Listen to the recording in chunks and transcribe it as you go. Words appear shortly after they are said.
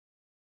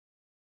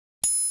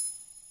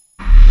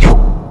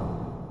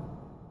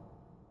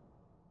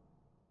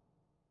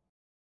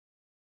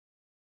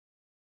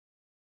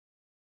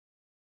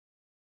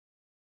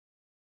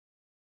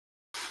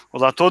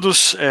Olá a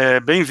todos,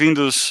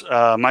 bem-vindos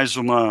a mais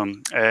uma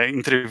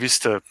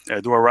entrevista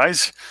do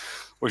Arise.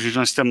 Hoje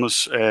nós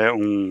temos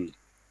um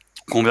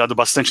convidado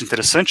bastante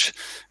interessante.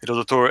 Ele é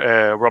o Dr.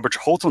 Robert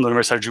Houghton, da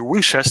Universidade de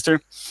Winchester,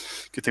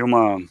 que tem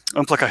uma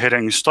ampla carreira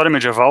em História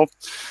Medieval,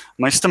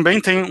 mas também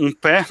tem um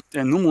pé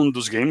no mundo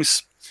dos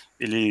games.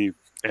 Ele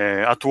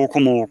atuou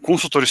como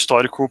consultor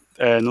histórico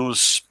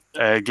nos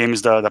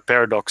games da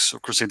Paradox, o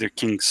Crusader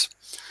Kings.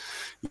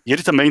 E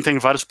ele também tem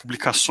várias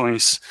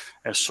publicações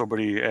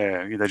sobre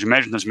Idade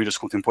Média nas mídias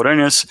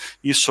contemporâneas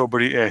e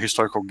sobre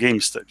historical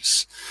game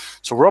studies.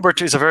 So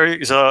Robert, it's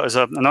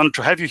an honor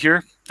to have you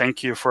here.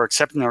 Thank you for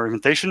accepting our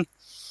invitation.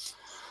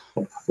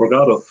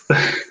 Obrigado.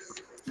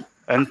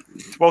 And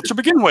well, to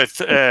begin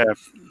with,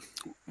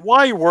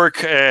 why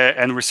work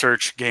and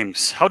research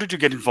games? How did you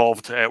get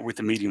involved with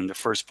the medium in the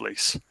first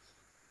place?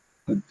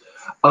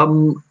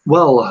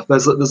 Well,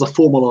 there's a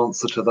formal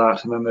answer to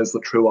that, and then there's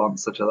the true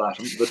answer to that.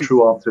 And the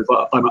true answer is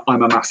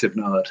I'm a massive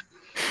nerd.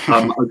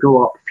 I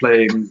grew up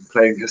playing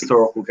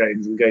historical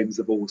games and games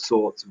of all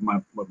sorts with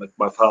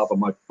my father,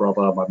 my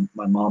brother,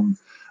 my mum,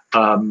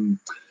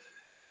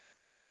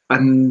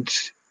 and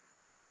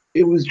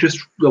it was just,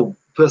 well,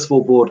 first of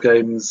all, board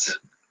games.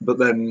 But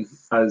then,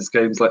 as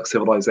games like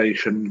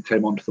Civilization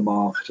came onto the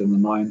market in the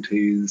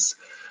 90s,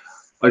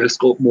 I just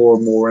got more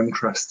and more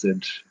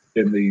interested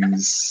in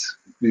these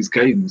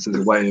games as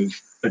a way of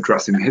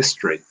addressing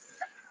history,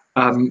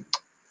 and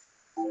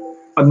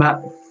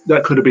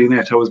that could have been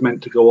it. I was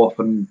meant to go off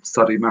and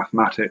study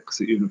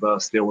mathematics at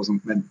university. I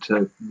wasn't meant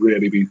to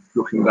really be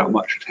looking that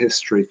much at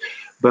history,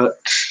 but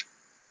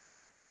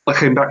I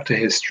came back to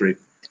history,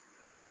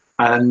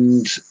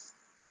 and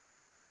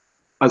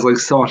as I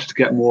started to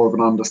get more of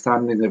an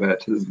understanding of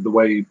it, the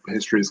way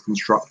history is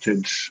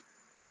constructed,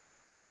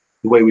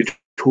 the way we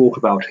talk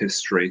about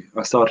history,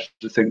 I started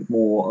to think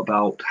more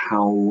about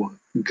how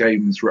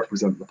games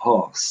represent the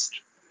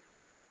past.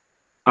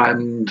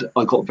 And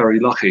I got very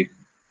lucky.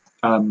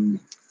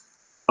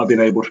 I've been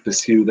able to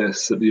pursue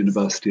this at the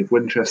University of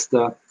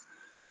Winchester,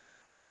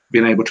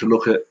 been able to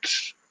look at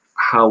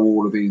how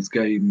all of these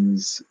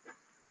games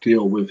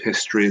deal with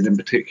history, and in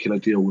particular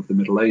deal with the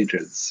Middle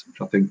Ages,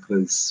 which I think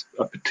there's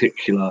a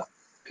particular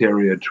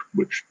period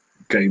which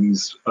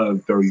games are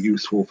very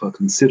useful for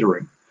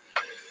considering.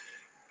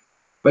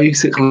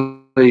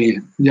 Basically,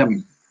 yeah,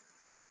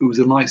 it was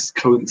a nice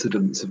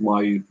coincidence of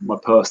my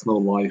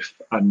personal life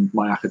and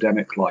my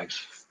academic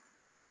life,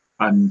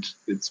 and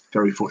it's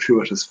very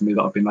fortuitous for me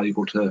that I've been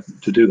able to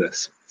do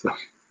this. So.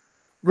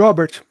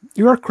 Robert,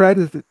 you are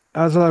credited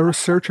as a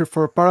researcher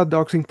for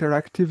Paradox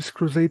Interactive's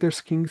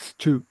Crusaders Kings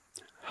 2.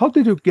 How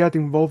did you get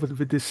involved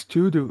with this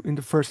studio in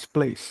the first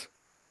place?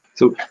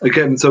 So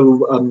again,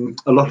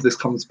 a lot of this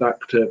comes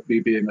back to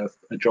me being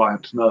a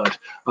giant nerd.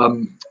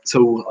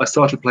 So I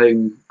started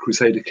playing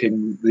Crusader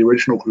King, the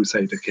original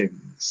Crusader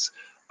Kings,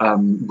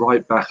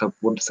 right back, I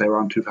want to say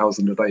around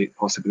 2008,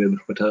 possibly a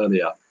little bit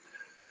earlier.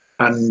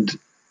 And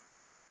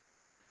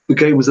the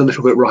game was a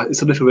little bit rough.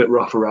 It's a little bit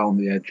rough around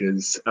the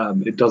edges.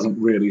 It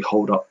doesn't really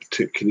hold up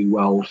particularly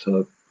well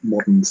to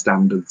modern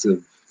standards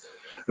of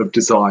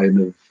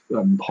design,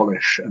 of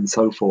polish, and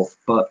so forth.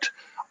 But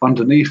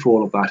underneath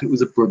all of that, it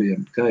was a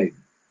brilliant game.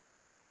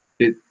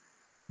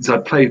 So I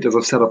played, as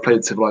I've said, I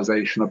played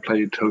Civilization, I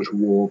played Total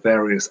War,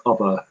 various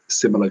other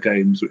similar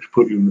games which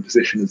put you in the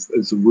position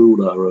as a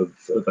ruler of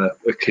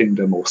a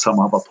kingdom or some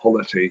other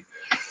polity.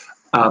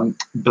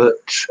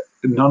 But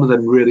none of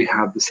them really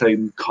had the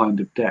same kind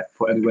of depth,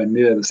 or anywhere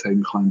near the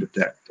same kind of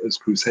depth as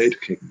Crusader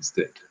Kings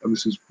did. And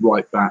this was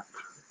right back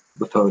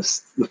the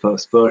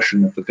first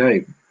version of the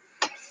game.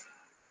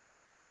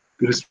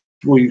 Because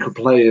what you could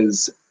play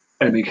as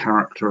any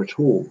character at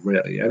all,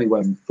 really,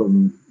 anyone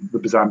from the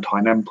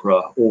Byzantine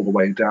Emperor all the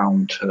way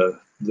down to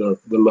the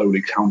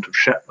lowly Count of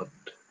Shetland,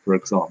 for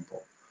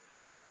example.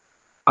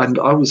 And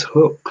I was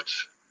hooked,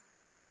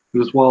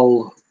 because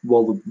while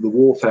the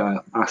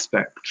warfare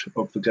aspect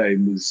of the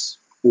game was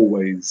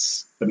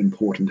always an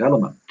important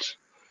element,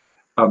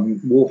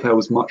 warfare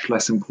was much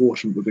less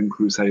important within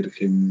Crusader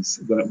Kings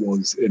than it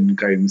was in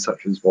games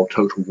such as, well,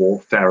 Total War,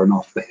 fair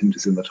enough, the hint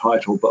is in the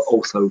title, but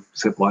also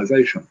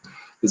Civilization.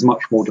 There's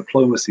much more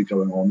diplomacy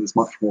going on, there's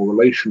much more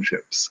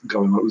relationships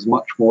going on. It was a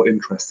much more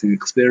interesting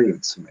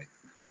experience for me.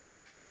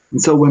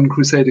 And so when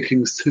Crusader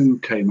Kings 2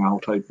 came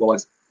out, to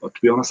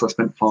be honest, I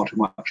spent far too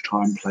much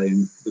time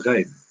playing the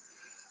game.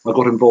 I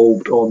got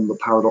involved on the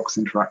Paradox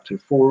Interactive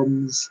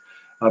forums,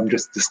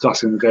 just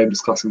discussing the game,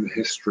 discussing the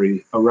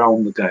history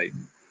around the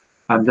game.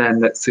 And then,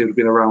 let's say it would have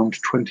been around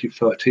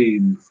 2012,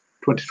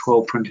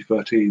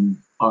 2013,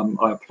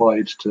 I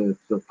applied to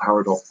the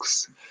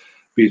Paradox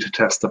beta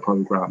tester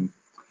program,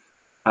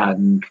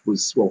 and it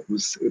was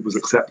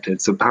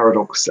accepted. So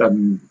Paradox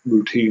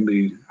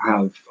routinely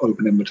have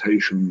open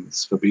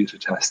invitations for beta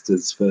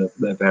testers for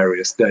their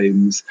various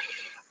games.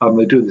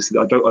 They do this.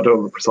 I don't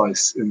know the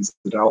precise ins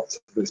and outs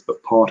of this,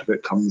 but part of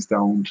it comes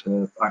down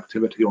to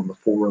activity on the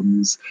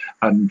forums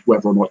and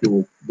whether or not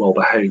you're well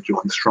behaved,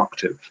 you're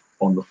constructive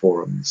on the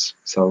forums.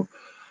 So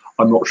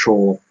I'm not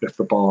sure if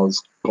the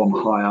bar's gone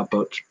higher,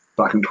 but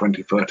back in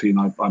 2013,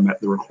 I met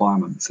the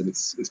requirements, and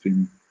it's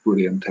been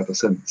brilliant ever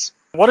since.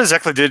 What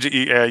exactly did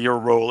your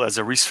role as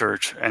a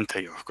researcher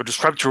entail? Could you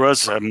describe to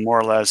us more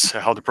or less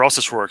how the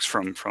process works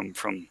from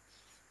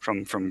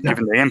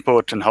giving the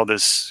input and how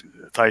this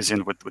ties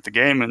in with the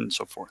game and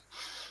so forth?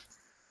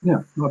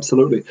 Yeah,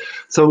 absolutely.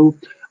 So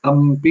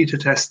beta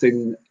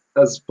testing,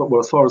 as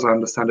far as I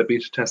understand it,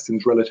 beta testing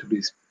is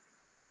relatively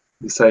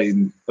the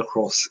same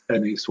across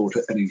any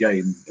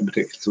game in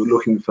particular. So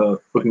looking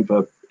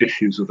for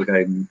issues with the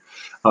game,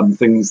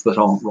 things that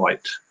aren't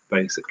right,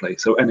 basically.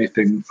 So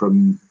anything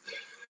from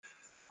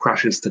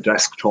crashes to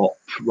desktop,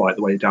 right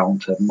the way down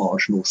to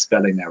marginal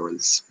spelling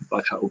errors,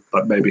 like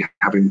maybe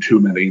having too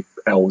many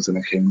L's in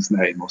a king's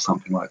name or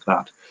something like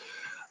that.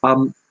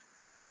 And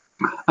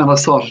I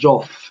started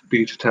off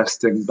beta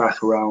testing been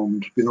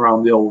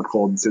around the old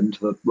gods into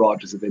the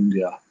Rajas of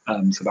India,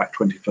 so back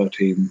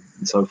 2013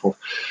 and so forth.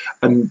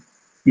 And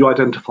you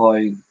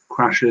identify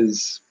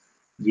crashes,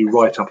 you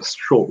write up a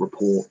short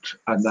report,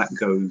 and that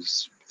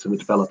goes to the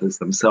developers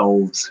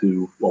themselves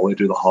who, well, they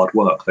do the hard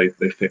work. They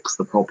fix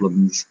the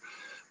problems,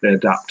 they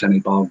adapt any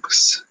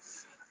bugs,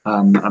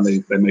 and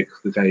they make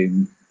the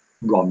game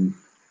run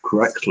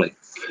correctly.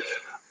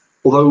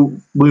 Although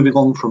moving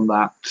on from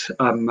that,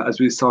 as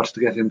we started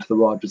to get into the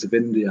Rajas of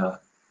India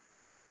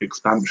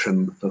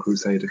expansion for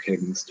Crusader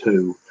Kings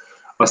 2,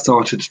 I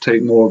started to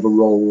take more of a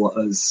role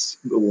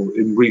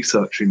in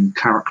researching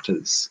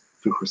characters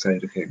for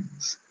Crusader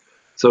Kings.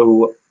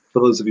 So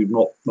for those of you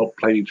who've not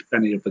played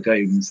any of the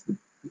games,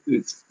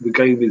 the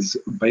game is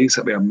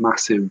basically a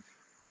massive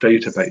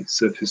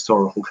database of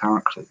historical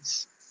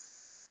characters.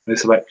 They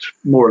select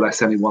more or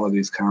less any one of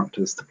these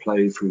characters to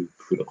play through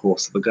the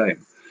course of the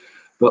game.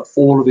 But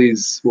all of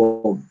these,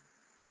 well,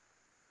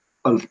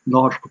 a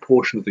large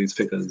proportion of these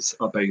figures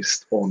are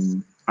based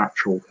on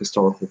actual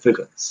historical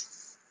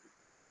figures.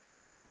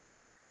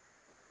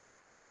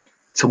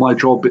 So my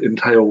job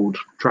entailed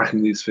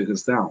tracking these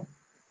figures down.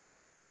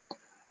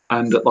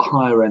 And at the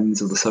higher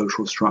ends of the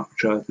social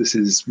structure, this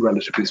is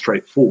relatively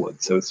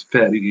straightforward. So it's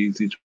fairly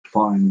easy to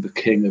find the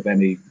king of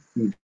any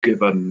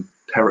given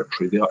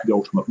territory, the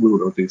ultimate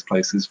ruler of these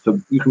places.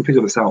 You can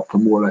figure this out for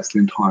more or less the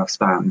entire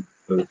span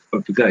of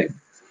the game.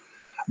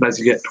 And as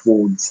you get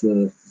towards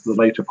the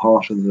later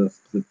part of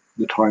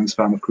the time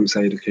span of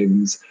Crusader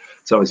Kings,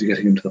 so as you're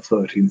getting into the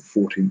 13th,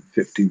 14th,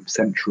 15th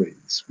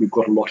centuries, we've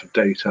got a lot of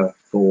data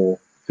for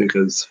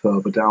figures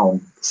further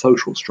down the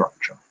social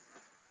structure.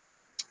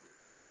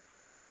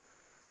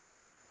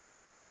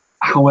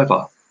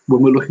 However,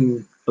 when we're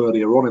looking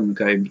earlier on in the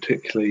game,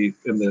 particularly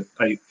in the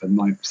 8th and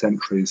 9th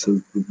centuries,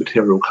 so the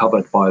material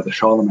covered by the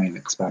Charlemagne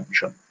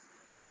expansion,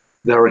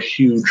 there are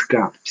huge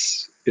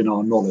gaps in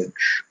our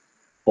knowledge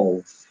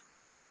of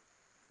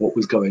what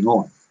was going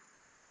on,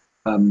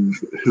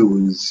 who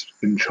was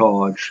in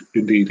charge,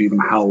 indeed even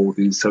how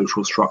these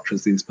social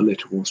structures, these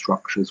political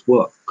structures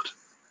worked.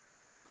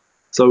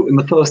 So in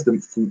the first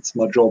instance,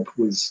 my job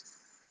was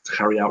to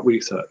carry out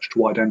research,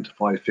 to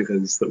identify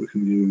figures that we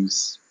can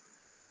use,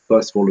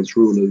 first of all as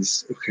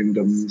rulers of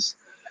kingdoms,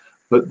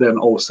 but then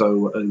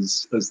also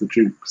as the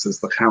dukes, as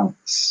the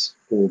counts,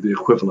 or the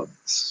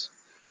equivalents,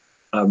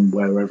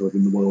 wherever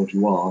in the world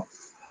you are.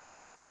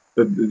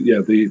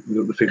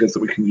 The figures that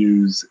we can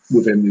use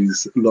within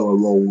these lower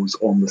roles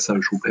on the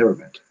social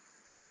pyramid.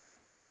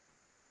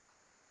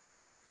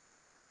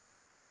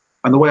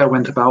 And the way I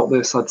went about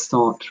this, I'd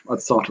start at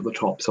the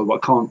top. So I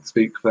can't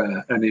speak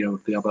for any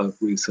of the other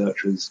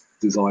researchers,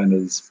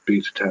 designers,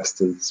 beta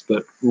testers,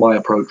 but my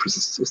approach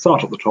was to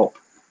start at the top,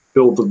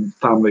 build the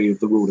family of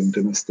the ruling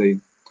dynasty,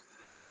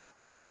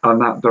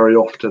 and that very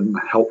often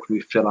helped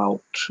me fill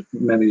out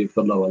many of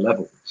the lower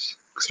levels.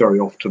 Because very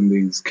often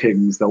these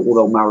kings,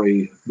 they'll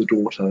marry the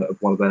daughter of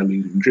one of their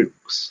leading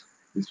dukes.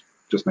 This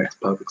just makes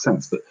perfect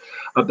sense. But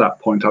at that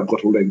point, I've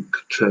got a link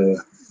to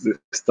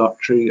this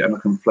duchy, and I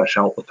can flesh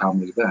out the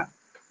family there.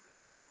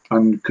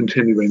 And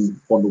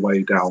continuing on the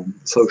way down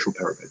the social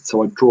pyramid.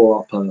 So I draw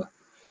up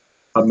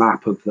a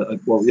map of a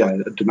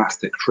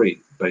dynastic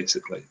tree,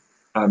 basically.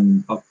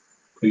 I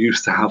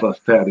used to have a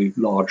fairly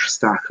large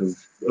stack of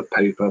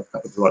paper,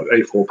 like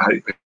A4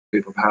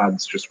 paper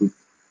pads, just with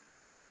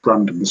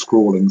random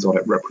scrawlings on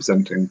it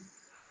representing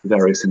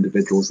various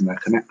individuals and their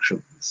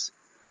connections.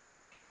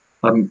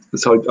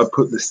 So I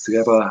put this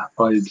together.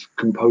 I'd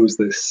compose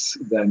this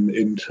then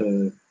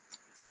into,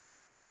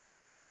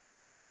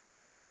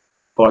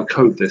 I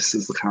code this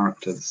as the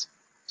characters.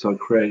 So I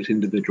create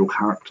individual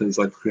characters,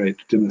 I create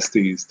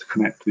dynasties to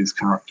connect these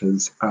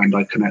characters, and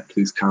I connect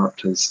these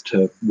characters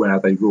to where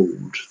they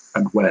ruled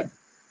and when.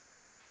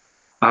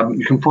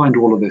 You can find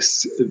all of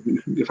this,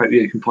 in fact,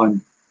 you can find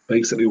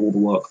basically all the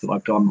work that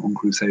I've done on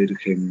Crusader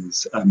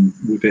Kings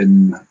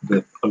within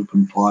the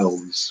open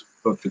files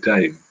of the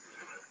game.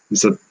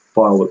 There's a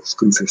file that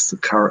consists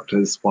of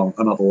characters,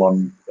 another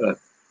one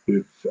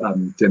with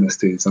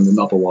dynasties, and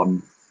another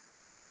one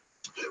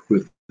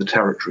with the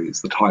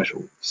territories, the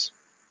titles.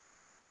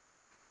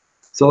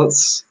 So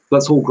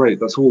that's all great.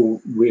 That's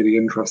all really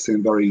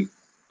interesting. From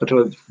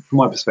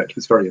my perspective,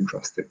 it's very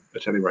interesting.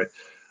 At any rate,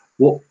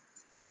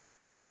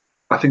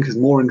 I think is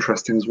more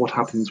interesting is what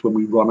happens when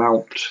we run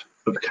out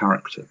of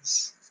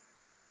characters.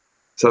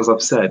 So as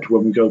I've said,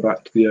 when we go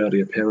back to the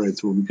earlier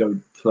periods, when we go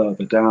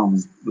further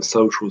down the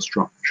social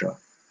structure,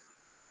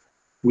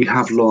 we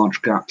have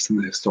large gaps in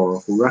the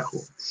historical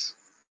records.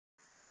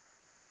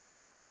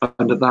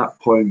 And at that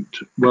point,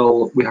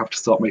 well, we have to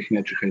start making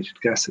educated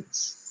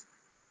guesses.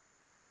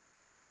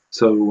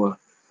 So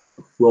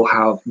we'll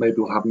have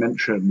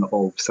mention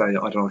of, say,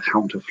 I don't know,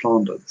 Count of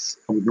Flanders,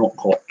 and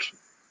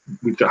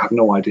we have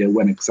no idea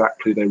when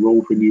exactly they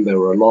ruled. We knew they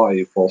were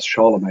alive whilst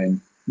Charlemagne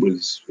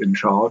was in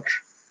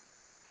charge,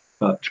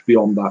 but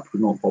beyond that,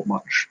 we've not got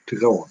much to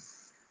go on.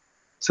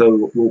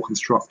 So we'll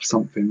construct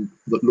something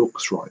that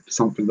looks right,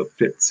 something that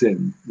fits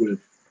in with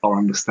our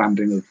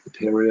understanding of the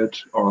period,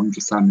 our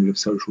understanding of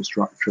social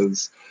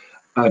structures,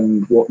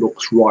 and what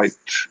looks right,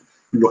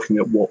 looking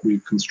at what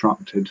we've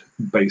constructed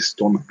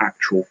based on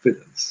actual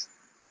figures.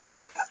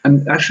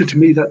 And actually, to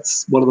me,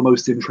 that's one of the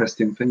most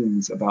interesting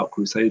things about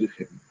Crusader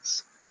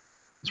Kings.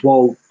 As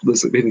well,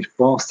 there's been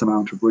a vast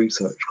amount of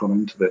research gone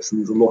into this, and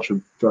there's a lot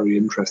of very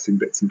interesting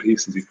bits and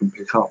pieces you can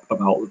pick up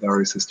about the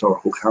various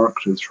historical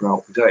characters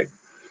throughout the game.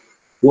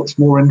 What's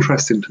more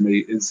interesting to me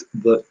is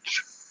that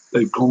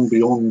they've gone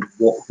beyond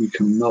what we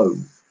can know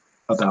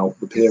about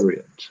the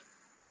period.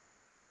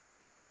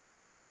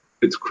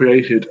 It's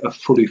created a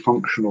fully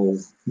functional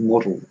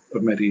model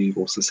of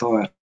medieval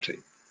society,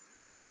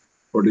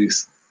 or at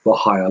least the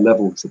higher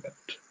levels of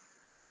it.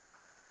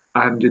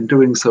 And in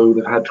doing so,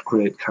 they've had to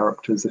create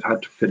characters, they've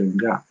had to fill in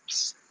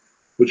gaps,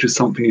 which is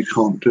something you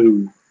can't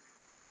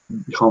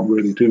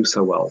really do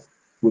so well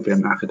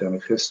within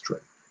academic history.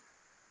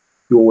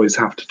 You always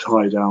have to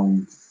tie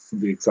down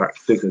the exact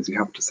figures. You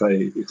have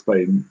to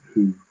explain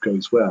who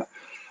goes where.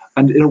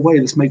 And in a way,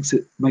 this makes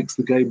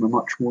the game a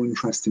much more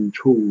interesting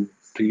tool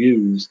to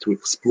use to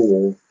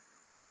explore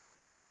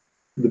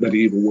the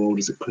medieval world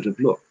as it could have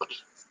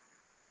looked.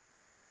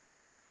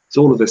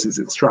 So all of this is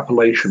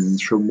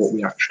extrapolations from what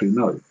we actually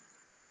know.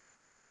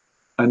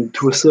 And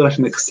to a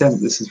certain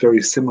extent, this is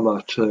very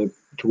similar to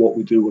what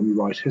we do when we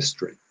write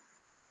history.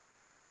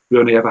 We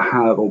only ever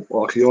have, or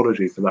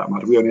archaeology for that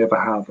matter, we only ever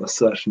have a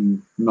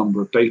certain number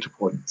of data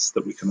points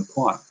that we can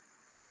acquire.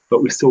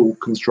 But we still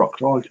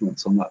construct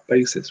arguments on that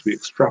basis. We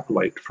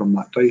extrapolate from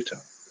that data.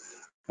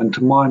 And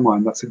to my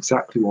mind, that's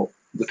exactly what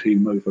the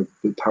team over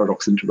with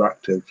Paradox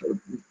Interactive,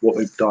 what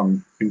they've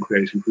done in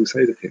creating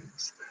Crusader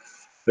Kings.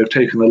 They've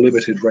taken a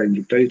limited range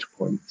of data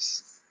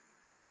points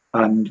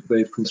and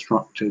they've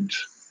constructed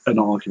an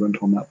argument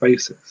on that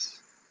basis.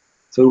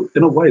 So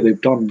in a way,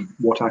 they've done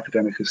what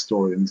academic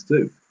historians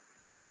do.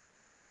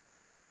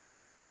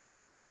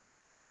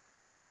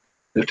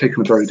 They've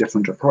taken a very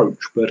different approach,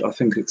 but I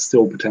think it's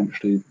still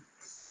potentially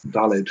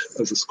valid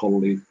as a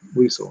scholarly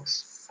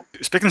resource.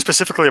 Speaking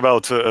specifically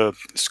about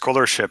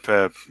scholarship,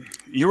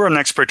 you were an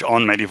expert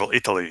on medieval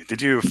Italy.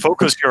 Did you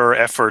focus your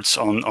efforts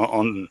on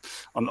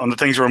the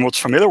things you were most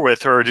familiar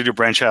with, or did you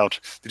branch out?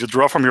 Did you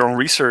draw from your own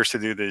research to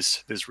do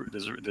this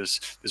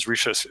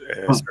research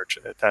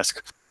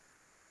task?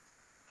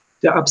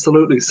 Yeah,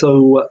 absolutely.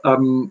 So,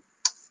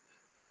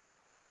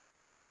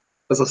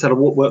 as I said, I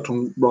worked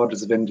on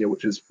Rajas of India,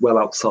 which is well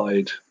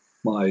outside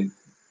my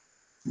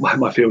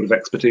field of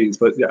expertise.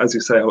 But yeah, as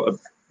you say, I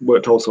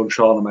worked also on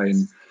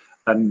Charlemagne.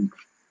 And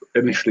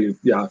initially,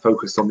 yeah, I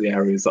focused on the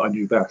areas that I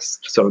knew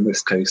best. So in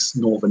this case,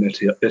 northern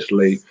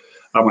Italy.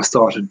 My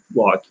starting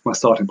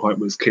point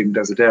was King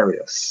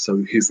Desiderius.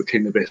 So he's the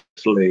king of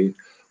Italy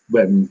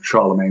when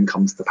Charlemagne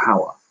comes to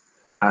power.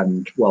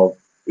 And well,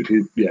 I'll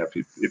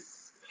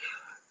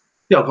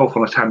go off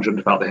on a tangent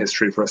about the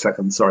history for a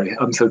second. Sorry.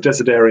 So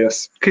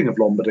Desiderius, king of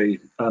Lombardy,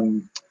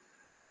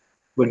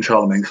 when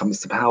Charlemagne comes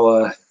to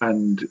power,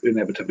 and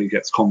inevitably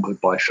gets conquered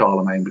by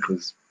Charlemagne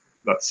because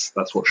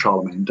that's what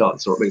Charlemagne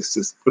does, or at least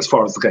as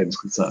far as the game is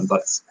concerned,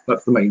 that's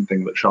the main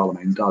thing that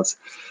Charlemagne does.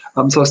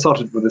 So I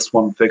started with this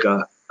one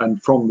figure,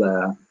 and from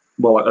there,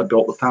 well, I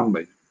built the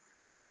family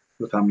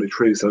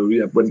tree. So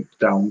yeah, went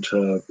down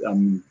to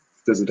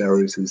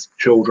Desiderius's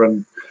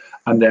children,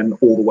 and then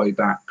all the way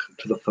back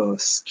to the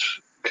first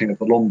king of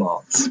the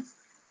Lombards.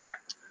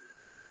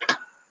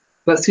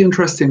 That's the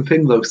interesting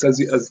thing, though, because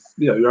as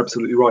you know, you're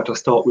absolutely right. I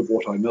start with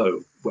what I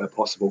know where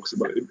possible because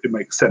it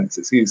makes sense.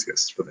 It's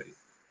easiest for me.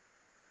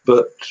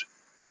 But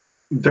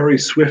very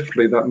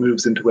swiftly, that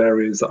moves into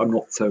areas that I'm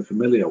not so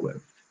familiar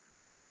with.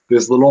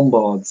 Because the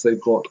Lombards,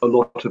 they've got a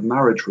lot of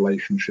marriage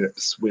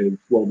relationships with,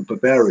 well, the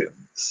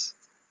Bavarians,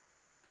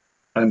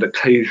 and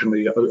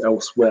occasionally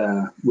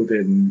elsewhere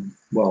within,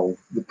 well,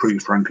 the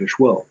pre-Frankish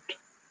world.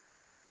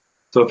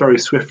 So I very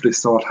swiftly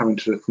start having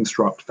to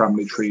construct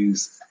family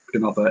trees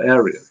in other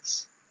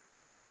areas.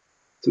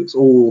 So it's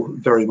all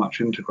very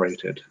much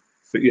integrated.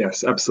 But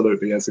yes,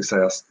 absolutely, as they say,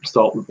 I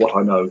start with what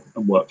I know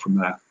and work from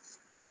there.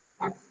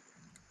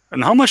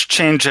 And how much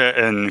change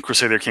in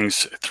Crusader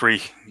Kings 3?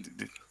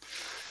 Did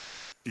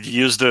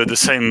you use the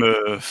same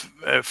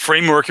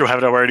framework you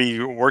have already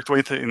worked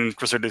with in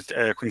Crusader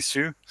Kings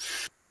 2?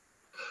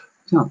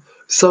 Yeah.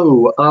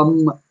 So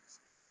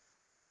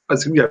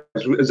as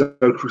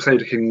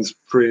Crusader Kings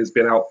 3 has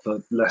been out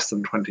for less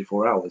than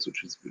 24 hours,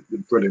 which is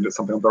brilliant. It's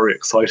something I'm very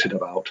excited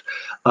about.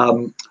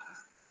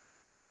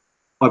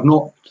 I've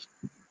not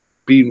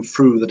been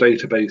through the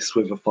database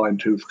with a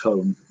fine-tooth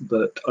comb,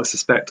 but I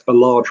suspect a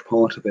large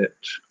part of it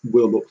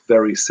will look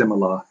very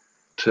similar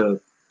to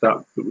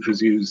that which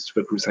was used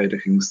for Crusader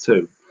Kings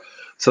 2.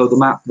 So the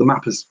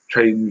map has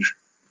changed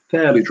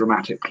fairly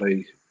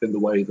dramatically in the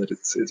way that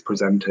it's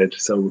presented.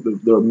 So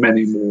there are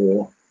many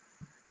more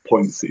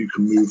points that you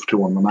can move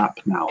to on the map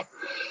now.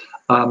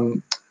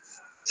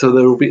 So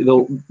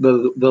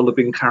there'll have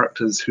been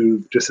characters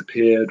who've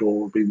disappeared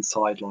or been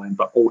sidelined,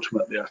 but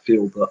ultimately I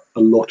feel that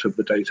a lot of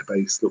the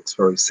database looks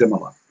very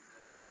similar.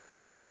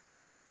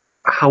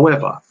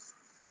 However,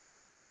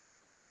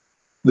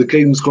 the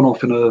game's gone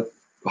off in a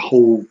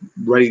whole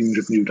range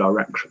of new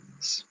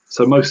directions.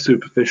 So most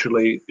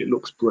superficially, it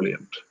looks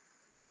brilliant.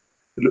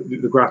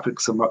 The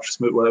graphics are much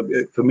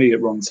smoother. For me,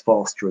 it runs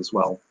faster as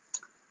well.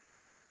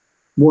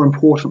 More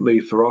importantly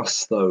for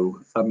us, though,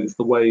 is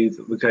the way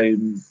that the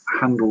game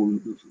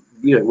handles,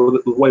 the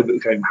way that the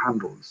game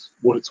handles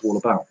what it's all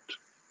about.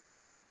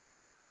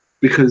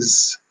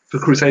 Because for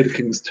Crusader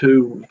Kings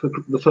 2, for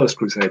the first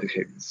Crusader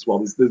Kings, well,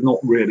 there's not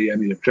really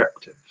any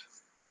objective.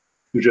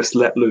 You're just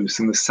let loose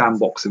in the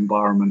sandbox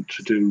environment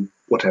to do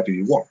whatever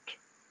you want.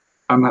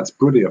 And that's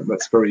brilliant.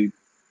 That's very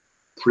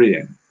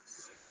freeing.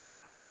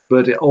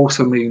 But it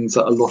also means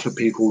that a lot of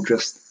people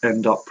just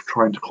end up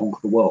trying to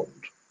conquer the world,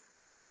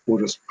 or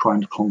just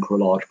trying to conquer a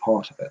large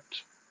part of it.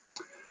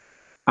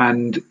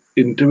 And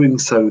in doing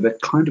so, they're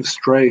kind of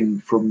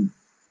straying from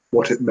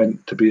what it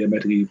meant to be a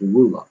medieval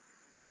ruler.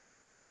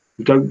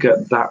 You don't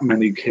get that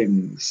many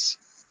kings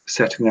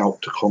setting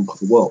out to conquer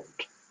the world.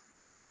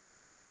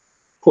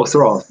 Of course,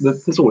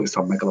 there's always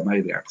some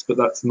megalomaniacs, but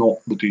that's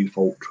not the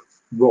default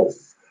role.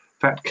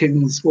 In fact,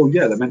 kings, well,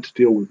 yeah, they're meant to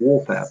deal with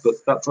warfare, but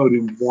that's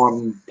only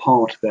one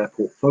part of their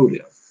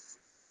portfolio.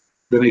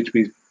 They need to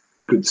be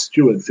good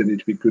stewards, they need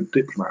to be good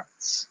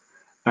diplomats.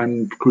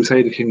 And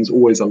Crusader Kings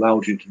always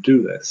allowed you to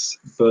do this,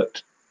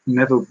 but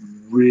never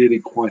really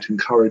quite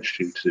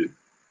encouraged you to.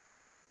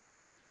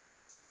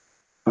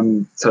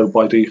 And so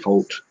by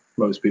default,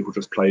 most people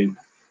just play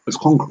as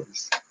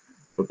conquerors,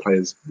 or play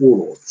as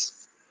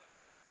warlords.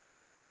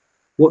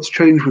 What's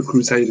changed with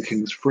Crusader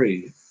Kings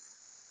 3,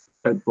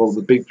 well,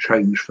 the big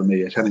change for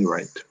me at any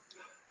rate,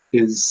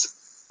 is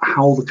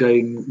how the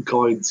game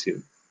guides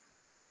you,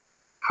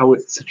 how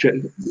it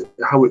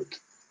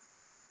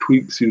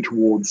tweaks you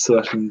towards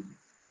certain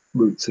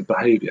routes of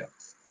behaviour.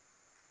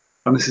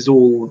 And this is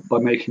all by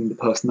making the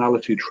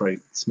personality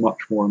traits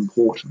much more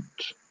important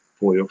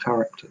for your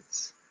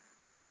characters.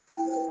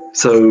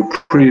 So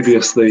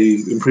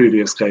previously, in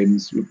previous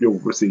games, you'll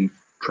receive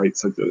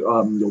traits,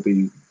 you'll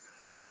be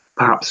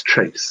perhaps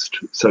chaste,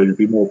 so you'll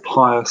be more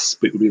pious,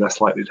 but you'll be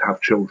less likely to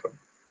have children.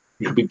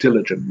 You could be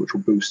diligent, which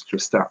will boost your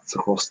stats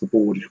across the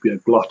board. You could be a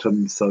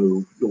glutton,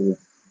 so you'll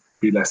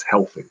be less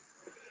healthy.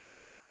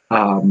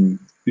 You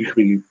could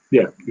be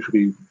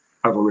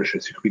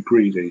avaricious, you could be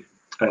greedy,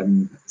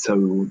 and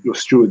so your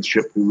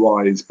stewardship will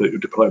rise, but your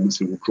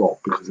diplomacy will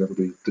drop because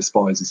everybody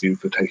despises you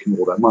for taking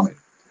all their money.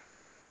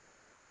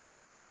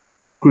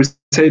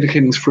 Crusader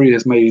Kings 3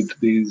 has made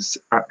these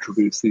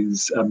attributes,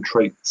 these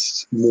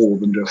traits, more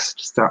than just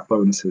stat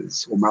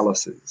bonuses or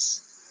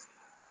malices.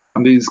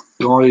 And these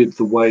guide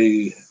the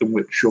way in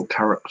which your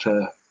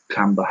character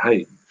can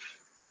behave.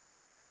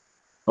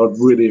 I'd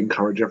really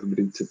encourage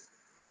everybody to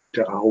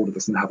get a hold of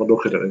this and have a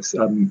look at this.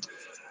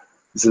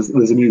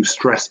 There's a new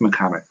stress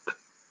mechanic.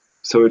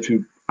 So if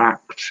you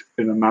act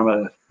in a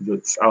manner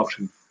that's out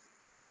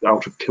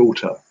of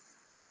kilter,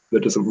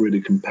 that doesn't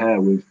really compare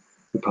with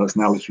the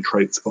personality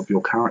traits of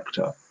your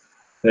character,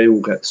 they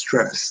all get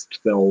stressed.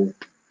 They'll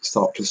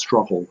start to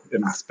struggle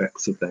in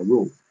aspects of their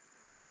rule.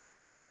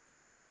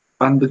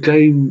 And the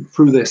game,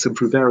 through this and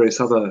through various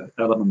other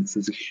elements,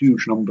 there's a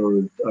huge number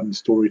of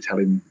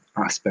storytelling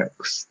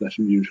aspects that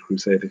are new to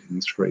Crusader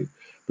Kings 3.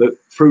 But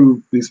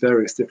through these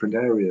various different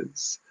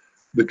areas,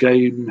 the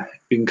game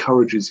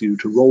encourages you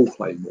to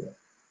role-play more.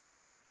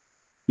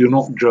 You're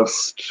not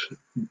just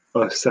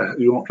a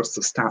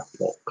stat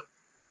block.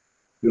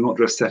 You're not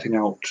just setting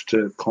out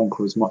to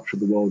conquer as much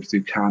of the world as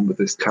you can with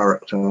this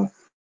character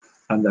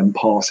and then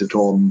pass it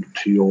on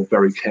to your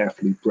very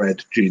carefully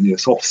bred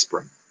genius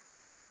offspring.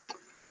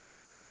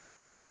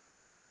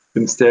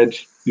 Instead,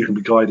 you can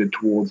be guided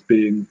towards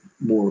being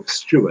more of a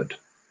steward,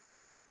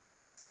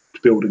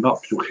 to building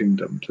up your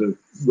kingdom, to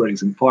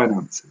raising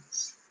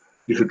finances.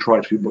 You could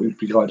try to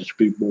be guided to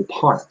be more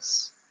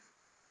pious.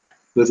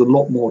 There's a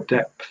lot more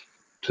depth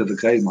to the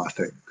game, I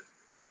think.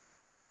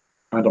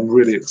 And I'm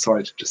really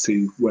excited to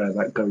see where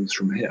that goes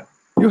from here.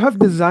 You have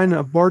designed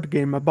a board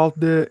game about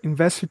the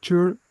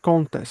investiture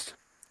contest.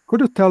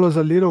 Could you tell us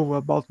a little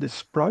about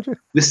this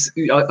project?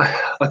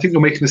 I think you're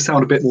making this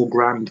sound a bit more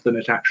grand than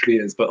it actually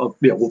is, but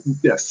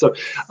yes. So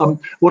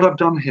what I've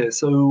done here,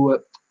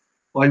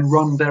 I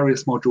run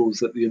various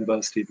modules at the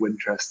University of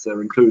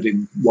Winchester,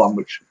 including one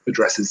which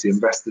addresses the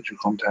investiture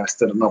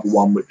contest and another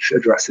one which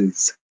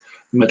addresses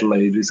Middle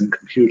Ages and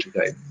computer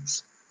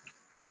games.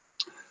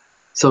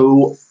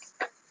 So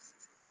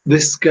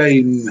this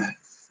game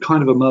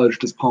kind of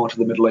emerged as part of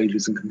the Middle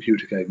Ages and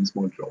computer games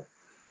module.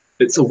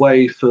 It's a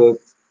way for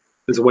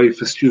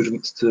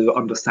students to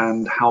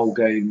understand how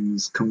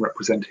games can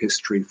represent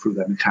history through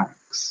their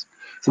mechanics.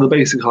 So the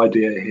basic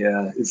idea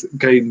here is that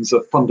games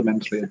are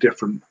fundamentally a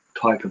different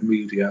type of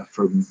media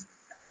from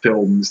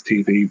films,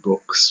 TV,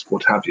 books,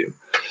 what have you.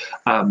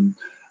 And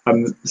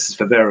this is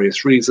for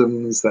various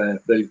reasons.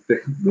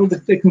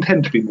 They can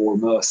tend to be more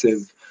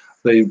immersive.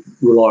 They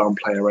rely on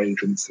player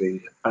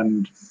agency,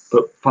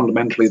 but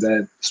fundamentally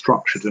they're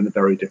structured in a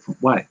very different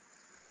way.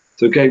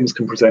 So games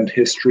can present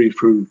history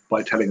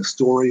by telling a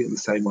story in the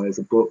same way as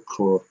a book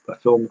or a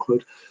film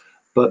could,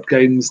 but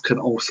games can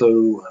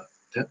also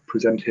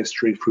present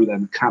history through their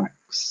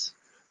mechanics.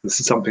 This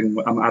is something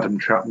Adam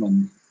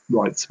Chapman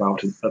writes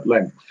about at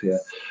length here.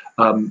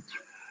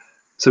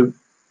 So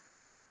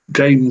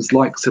games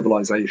like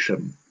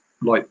Civilization,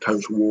 like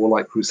Total War,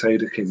 like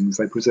Crusader Kings,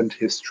 they present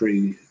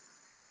history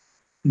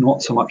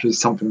not so much as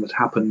something that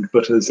happened,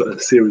 but as a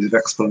series of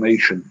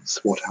explanations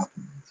what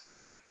happened.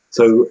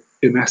 So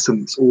in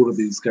essence, all of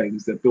these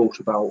games, they're built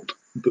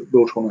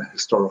on a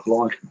historical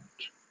argument.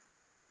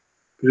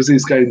 Because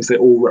these games, they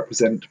all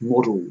represent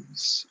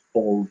models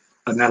of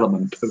an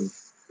element of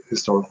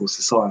historical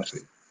society.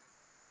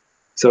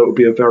 So it will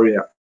be a very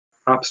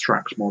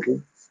abstract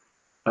model.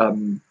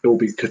 It will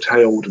be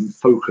curtailed and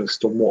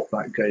focused on what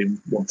that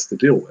game wants to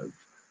deal with,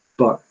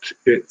 but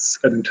it's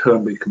an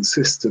internally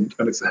consistent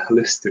and it's a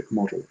holistic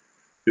model.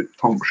 It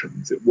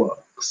functions, it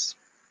works.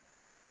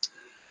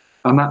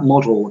 And that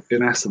model,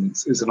 in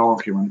essence, is an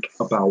argument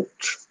about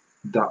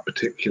that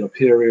particular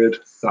period,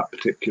 that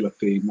particular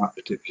theme, that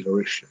particular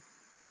issue.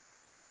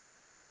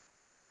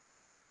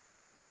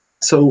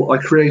 So I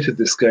created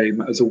this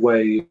game as a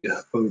way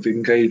of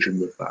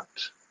engaging with that.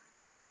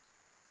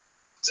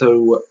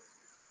 So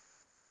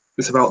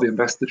it's about the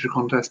investiture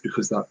contest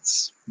because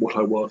that's what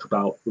I work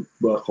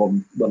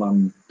on when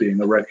I'm being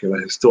a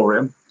regular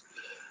historian.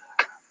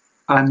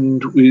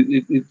 And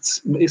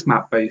it's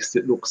map-based.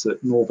 It looks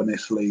at northern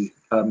Italy.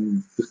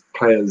 The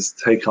players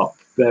take up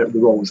the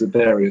roles of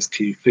various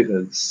key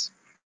figures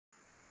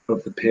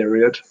of the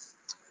period.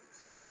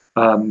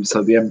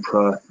 So the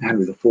Emperor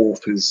Henry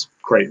IV, his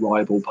great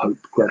rival Pope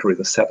Gregory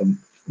VII,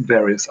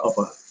 various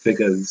other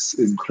figures,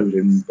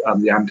 including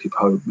the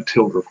anti-Pope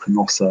Matilda of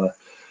Canossa,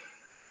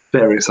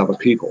 various other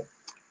people.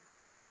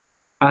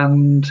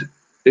 And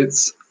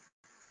it's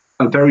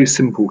a very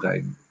simple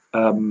game.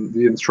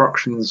 The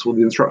instructions for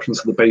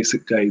the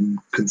basic game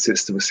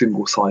consist of a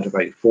single side of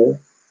A4.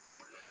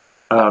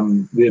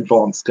 The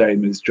advanced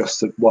game is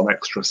just one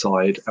extra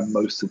side, and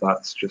most of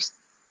that's just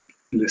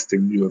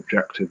listing new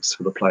objectives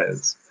for the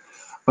players.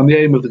 And the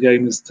aim of the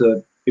game is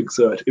to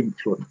exert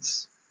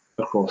influence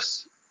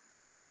across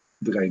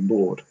the game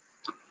board.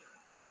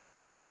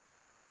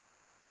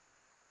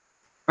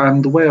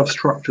 And the way I've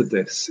structured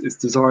this is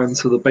designed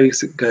so the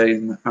basic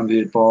game and the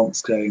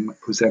advanced game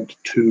present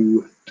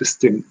two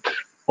distinct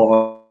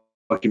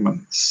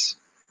arguments,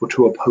 or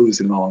two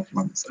opposing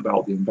arguments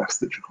about the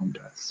investiture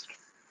contest.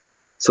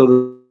 So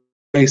the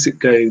basic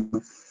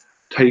game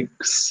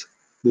takes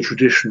the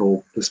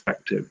traditional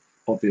perspective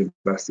of the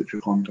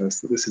investiture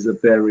contest, that this is a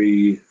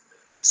very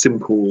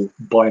simple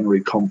binary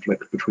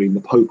conflict between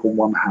the Pope on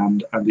one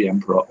hand and the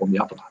Emperor on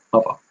the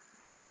other.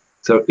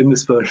 So in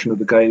this version of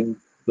the game,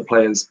 the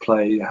players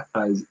play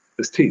as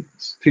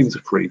teams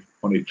of 3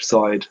 on each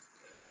side,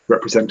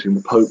 representing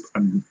the Pope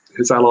and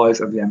his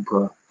allies and the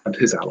Emperor and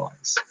his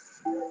allies.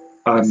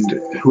 And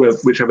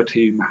whichever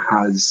team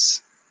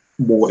has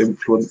more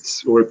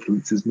influence or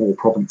influences more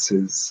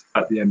provinces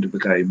at the end of the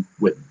game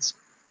wins.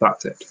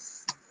 That's it.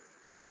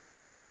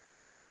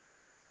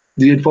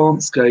 The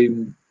advanced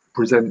game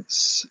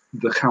presents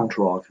the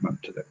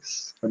counter-argument to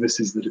this, and this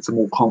is that it's a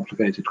more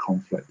complicated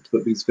conflict,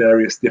 that these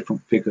various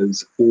different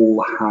figures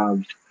all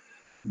have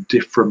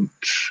different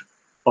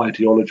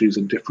ideologies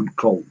and different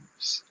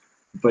goals.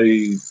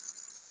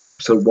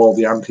 So while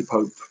the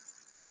anti-Pope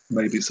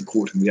may be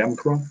supporting the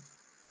Emperor,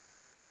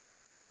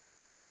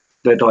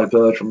 they're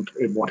divergent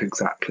in what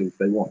exactly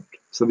they want.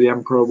 So the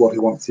Emperor, he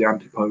wants the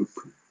anti-Pope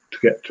to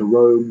get to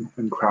Rome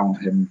and crown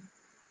him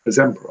as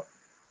Emperor.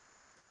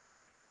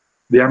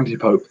 The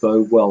anti-Pope,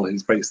 though,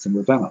 he's based in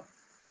Ravenna.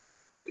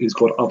 He's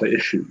got other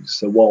issues.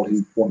 So while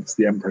he wants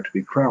the Emperor to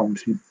be crowned,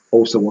 he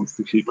also wants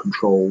to keep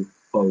control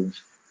of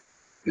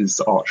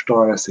his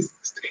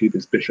archdiocese, to keep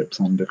his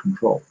bishops under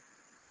control.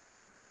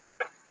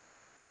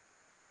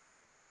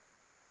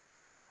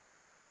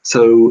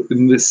 So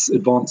in this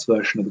advanced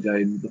version of the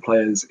game, the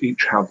players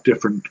each have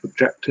different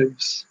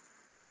objectives.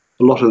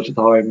 A lot of the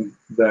time,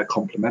 they're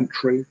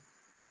complementary.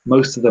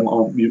 Most of them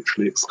aren't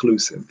mutually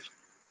exclusive.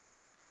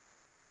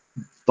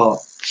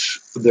 But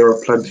there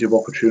are plenty of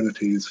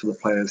opportunities for the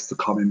players to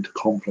come into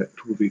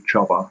conflict with each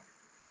other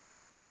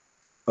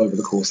over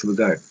the course of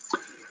the day.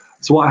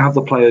 So what I have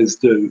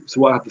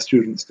the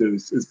students do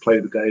is play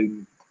the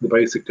game, the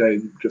basic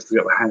game, just to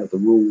get the hang of the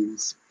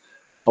rules.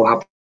 I'll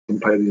have them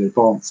play the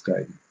advanced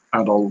game,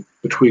 and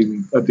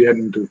at the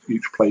end of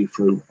each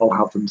playthrough, I'll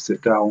have them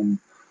sit down,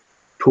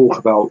 talk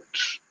about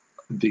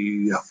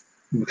the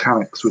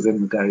mechanics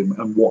within the game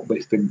and what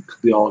they think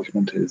the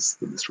argument is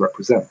that this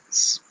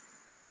represents.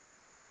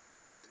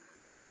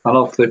 And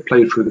after they've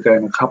played through the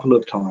game a couple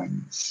of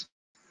times,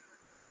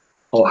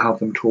 I'll have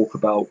them talk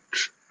about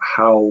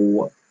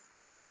how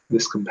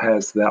this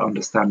compares to their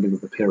understanding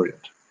of the period.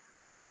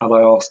 And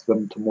I ask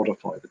them to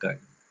modify the game.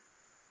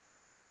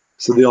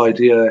 So the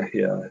idea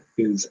here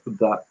is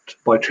that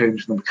by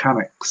changing the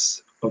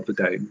mechanics of the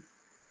game,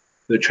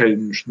 they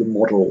change the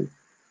model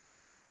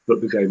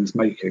that the game is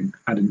making,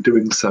 and in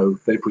doing so,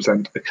 they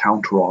present a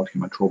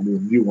counter-argument or a more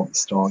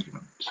nuanced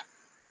argument.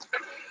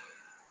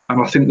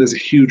 And I think there's a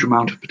huge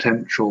amount of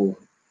potential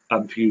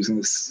for using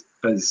this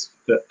as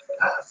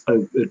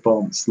an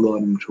advanced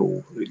learning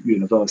tool at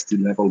university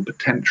level,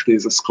 potentially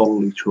as a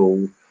scholarly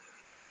tool,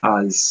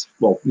 as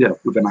well, yeah,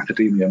 within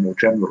academia more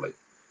generally.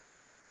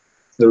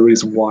 The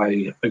reason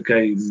why a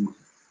game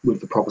with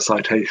the proper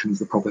citations,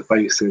 the proper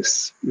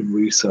basis in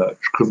research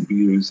couldn't be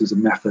used as a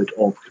method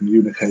of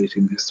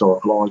communicating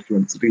historical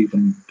arguments and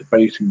even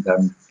debating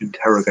them,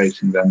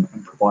 interrogating them,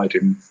 and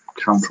providing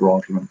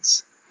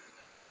counter-arguments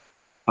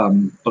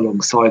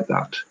alongside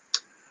that.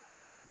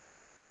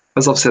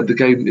 As I've said, the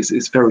game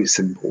is very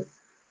simple.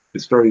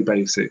 It's very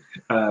basic.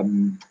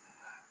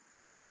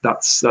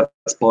 That's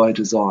by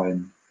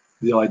design.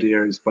 The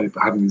idea is by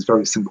having these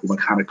very simple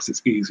mechanics,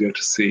 it's easier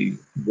to see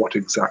what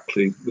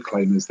exactly the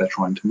claim is they're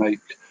trying to make.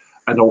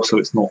 And also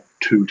it's not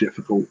too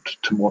difficult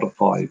to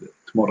modify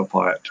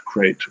it to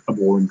create a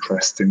more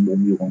interesting, more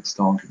nuanced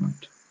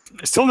argument.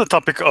 Still on the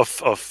topic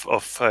of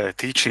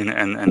teaching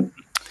and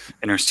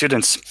your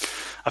students,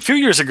 a few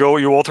years ago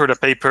you authored a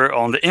paper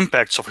on the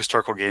impacts of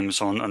historical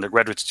games on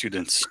undergraduate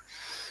students.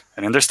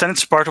 And I understand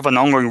it's part of an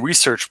ongoing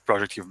research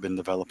project you've been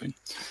developing.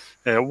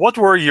 What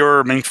were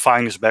your main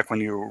findings back when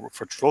you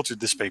first wrote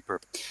this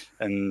paper,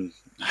 and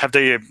have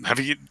they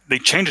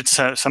changed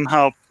it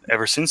somehow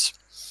ever since?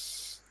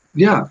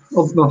 Yeah,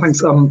 well, no,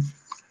 thanks.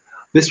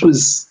 This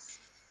was,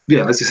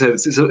 yeah, as you said,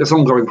 it's an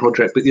ongoing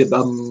project. But yeah,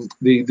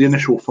 the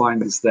initial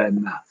findings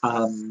then,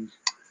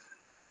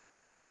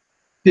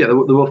 yeah, there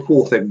were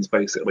four things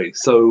basically.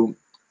 So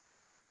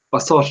I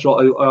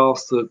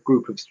asked a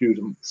group of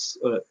students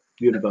at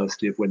the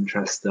University of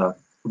Winchester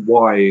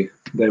why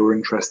they were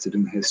interested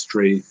in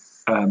history.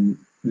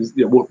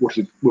 What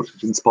had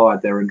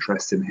inspired their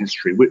interest in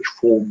history, which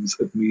forms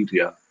of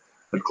media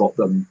had got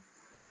them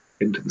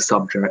into the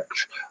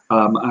subject,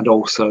 and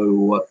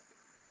also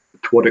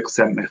to what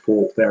extent they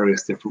thought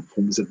various different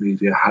forms of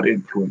media had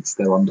influenced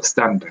their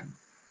understanding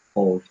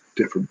of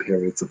different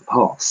periods of the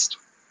past.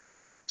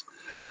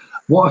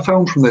 What I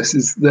found from this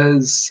is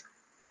there's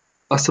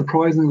a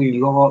surprisingly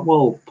large,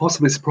 well,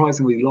 possibly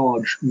surprisingly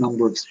large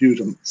number of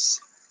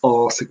students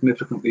are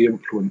significantly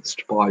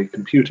influenced by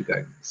computer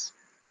games.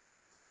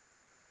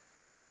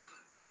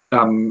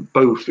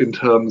 Both in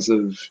terms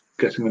of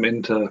getting them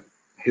into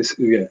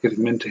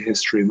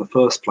history in the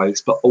first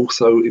place, but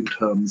also in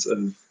terms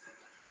of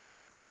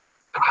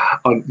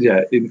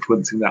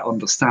influencing that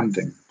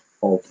understanding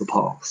of the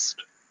past.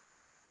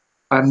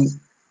 And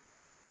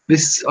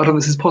this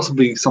is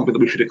possibly something that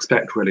we should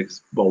expect, really.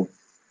 Well,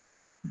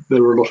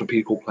 there are a lot of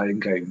people playing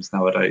games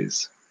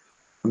nowadays,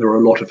 and there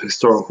are a lot of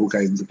historical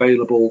games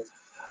available,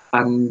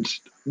 and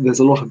there's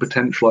a lot of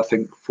potential, I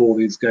think, for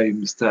these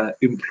games to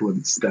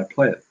influence their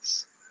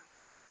players.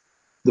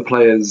 The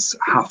players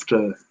have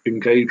to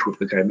engage with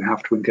the game. They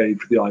have to engage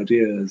with the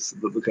ideas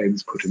that the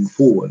game's putting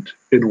forward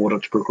in order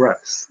to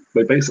progress.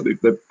 They're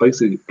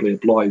basically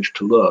obliged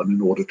to learn in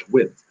order to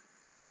win.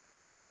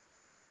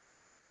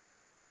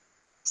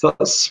 So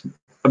that's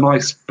a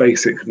nice,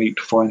 basic, neat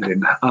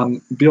finding.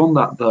 Beyond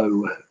that,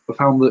 though, I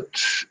found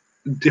that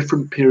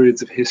different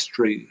periods of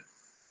history,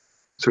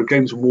 so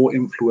games were more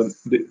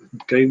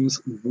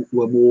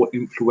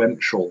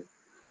influential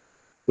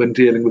when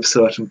dealing with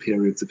certain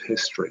periods of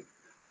history.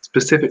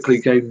 Specifically,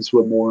 games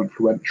were more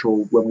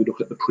influential when we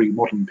look at the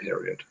pre-modern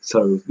period,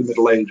 so the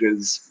Middle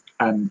Ages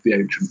and the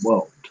ancient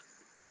world.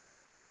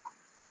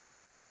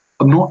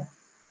 I'm not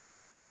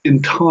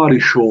entirely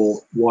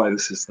sure why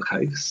this is the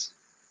case.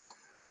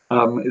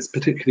 It's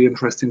particularly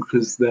interesting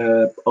because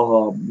there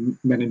are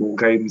many more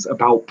games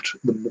about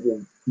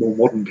the more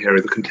modern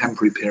period, the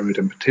contemporary period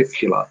in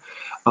particular.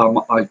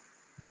 I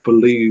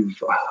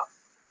believe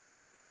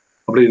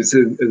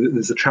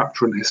there's a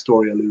chapter in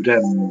Historia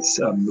Ludens,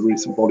 the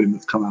recent volume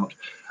that's come out,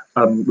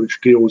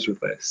 which deals with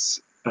this,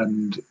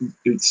 and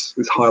it's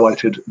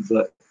highlighted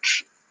that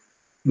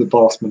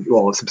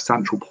a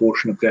substantial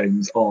portion of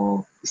games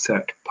are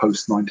set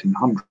post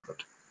 1900,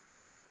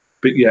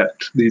 but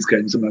yet these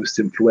games are most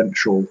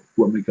influential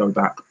when we go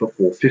back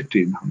before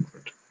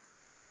 1500.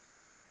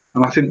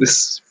 And I think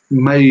this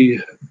may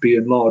be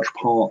in large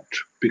part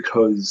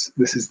because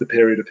this is the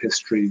period of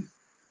history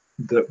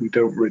that we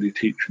don't really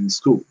teach in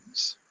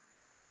schools,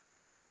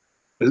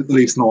 at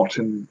least not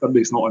in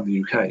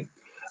the UK.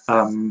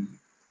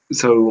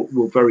 So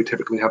we'll very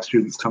typically have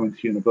students coming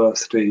to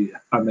university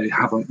and they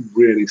haven't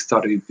really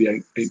studied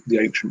the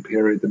ancient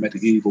period, the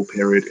medieval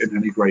period in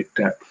any great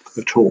depth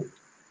at all.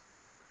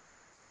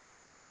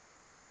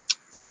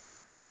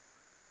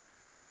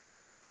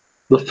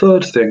 The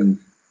third thing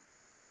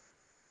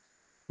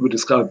we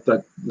described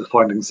that the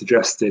findings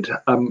suggested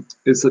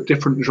is that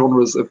different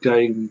genres of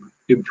game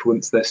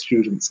influence their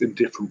students in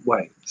different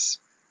ways.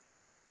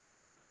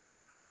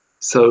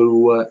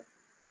 So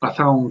I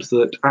found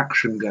that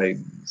action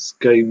games,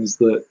 games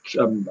that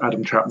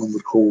Adam Chapman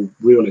would call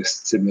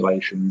realist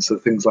simulations, so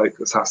things like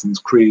Assassin's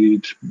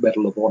Creed,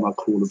 Medal of Honor,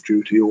 Call of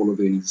Duty, all of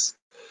these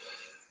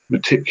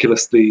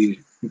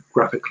meticulously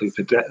graphically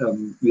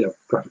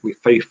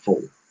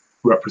faithful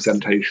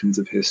representations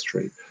of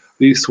history.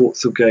 These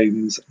sorts of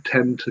games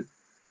tend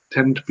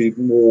to be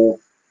more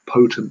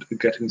potent at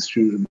getting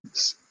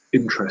students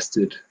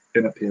interested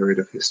in a period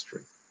of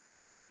history.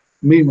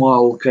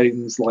 Meanwhile,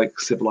 games like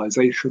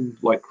Civilization,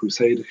 like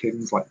Crusader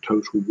Kings, like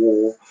Total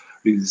War,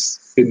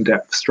 these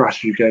in-depth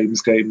strategy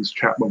games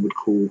Chapman would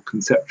call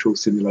conceptual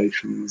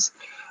simulations,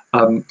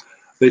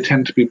 they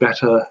tend to be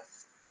better,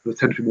 they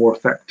tend to be more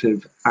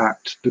effective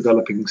at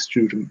developing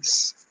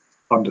students'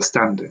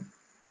 understanding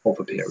of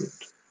a period.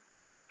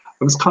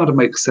 And this kind of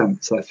makes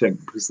sense, I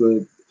think, because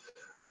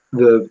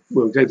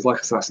games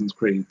like Assassin's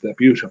Creed, they're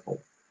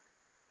beautiful.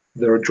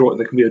 They're a joy,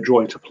 they can be a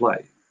joy to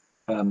play.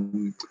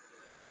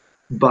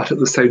 But at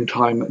the same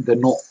time, they're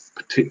not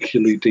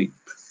particularly deep.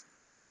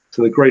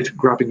 So they're great at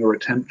grabbing your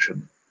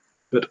attention,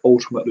 but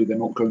ultimately they're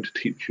not going to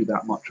teach you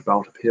that much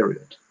about a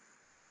period.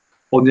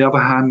 On the other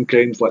hand,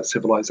 games like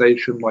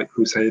Civilization, like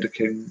Crusader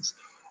Kings,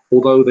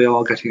 although they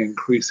are getting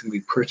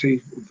increasingly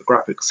pretty, the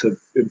graphics have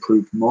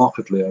improved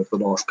markedly over the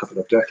last couple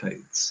of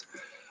decades,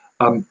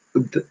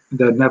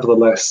 they're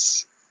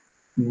nevertheless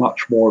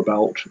much more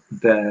about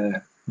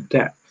their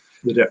depth,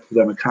 the depth of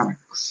their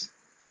mechanics.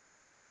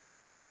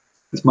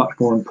 It's much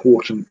more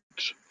important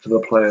for the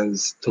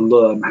players to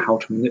learn how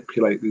to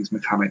manipulate these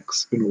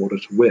mechanics in order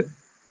to win.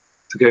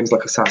 So games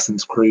like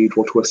Assassin's Creed,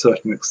 or to a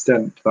certain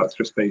extent, that's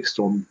just based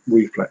on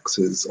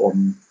reflexes,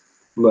 on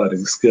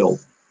learning skill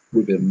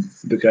within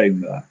the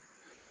game there,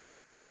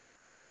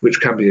 which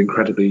can be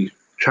incredibly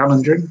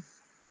challenging,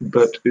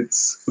 but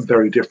it's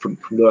very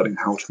different from learning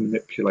how to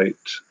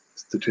manipulate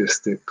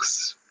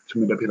statistics, to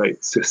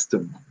manipulate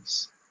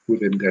systems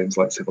within games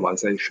like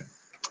Civilization.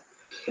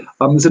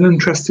 There's an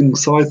interesting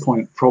side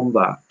point from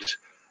that,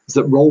 is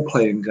that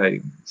role-playing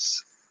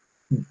games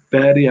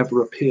barely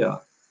ever appear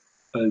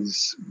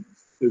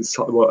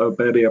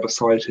barely ever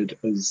cited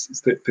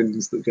as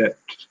things that get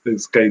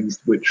as games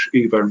which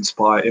either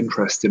inspire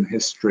interest in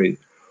history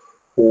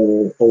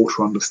or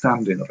alter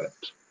understanding of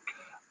it.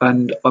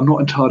 And I'm not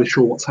entirely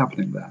sure what's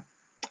happening there.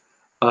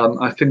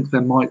 I think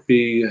this might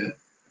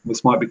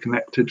be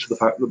connected to the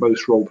fact that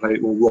most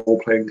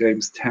role-playing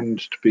games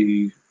tend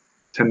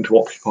to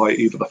occupy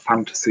either the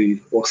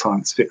fantasy or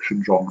science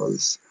fiction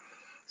genres.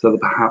 So they're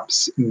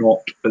perhaps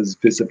not as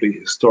visibly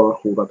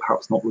historical, they're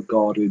perhaps not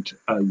regarded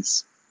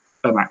as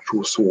an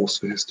actual source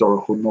for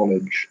historical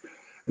knowledge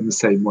in the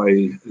same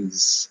way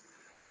as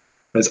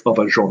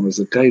other genres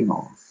of game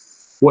are.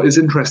 What is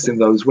interesting,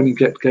 though, is when you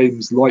get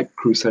games like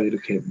Crusader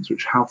Kings,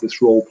 which have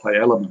this role-play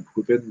element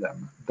within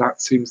them, that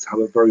seems to have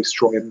a very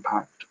strong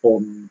impact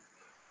on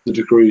the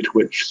degree to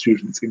which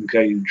students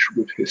engage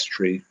with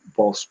history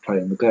whilst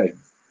playing the game.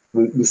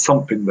 There's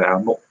something there,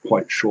 I'm not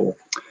quite sure.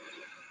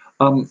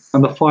 And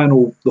the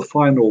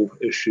final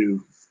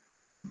issue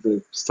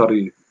the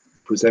study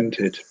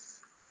presented,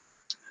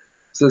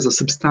 so there's a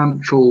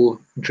substantial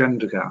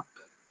gender gap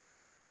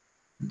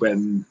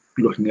when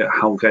looking at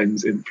how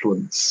games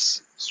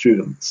influence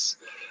students.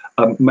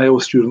 Male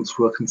students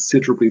were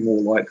considerably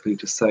more likely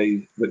to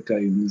say that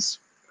games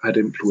had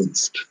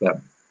influenced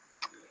them.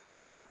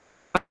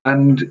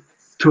 And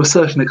to a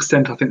certain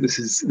extent, I think this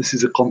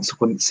is a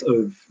consequence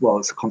of, well,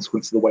 it's a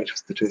consequence of the weight of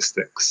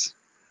statistics.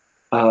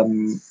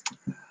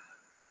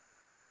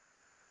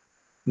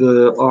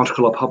 The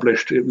article I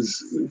published, it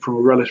was from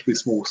a relatively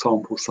small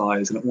sample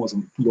size, and it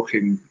wasn't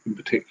looking in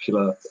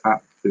particular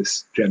at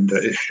this gender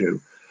issue,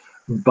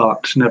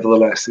 but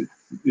nevertheless, it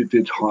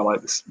did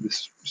highlight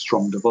this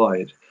strong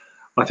divide.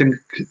 I think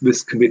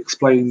this can be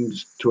explained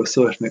to a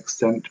certain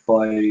extent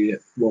by,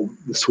 well,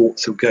 the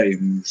sorts of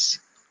games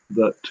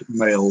that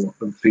male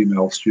and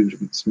female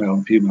students, male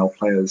and female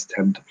players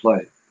tend to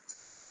play.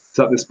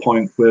 So at this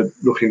point, we're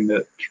looking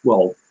at,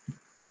 well,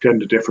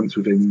 gender difference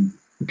within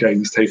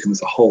games taken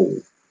as a whole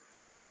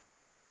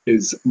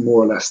is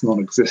more or less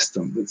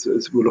non-existent.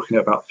 We're looking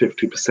at about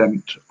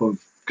 50% of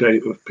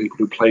people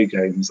who play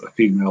games are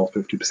female,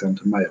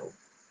 50% are male,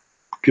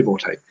 give or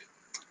take.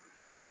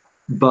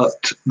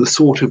 But the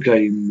sort of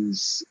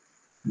games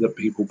that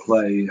people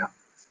play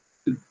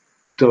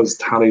does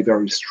tally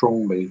very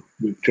strongly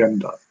with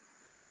gender.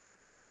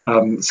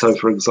 So,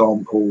 for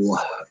example,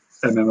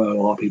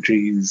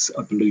 MMORPGs,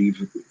 I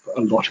believe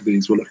a lot of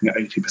these were looking at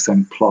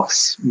 80%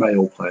 plus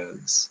male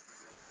players.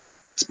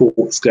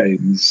 Sports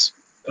games,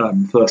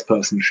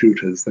 first-person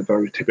shooters, they're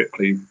very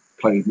typically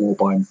played more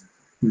by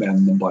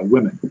men than by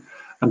women.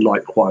 And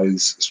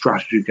likewise,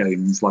 strategy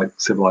games like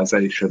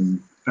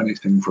Civilization,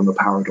 anything from the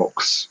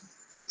Paradox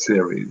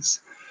series,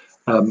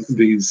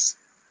 these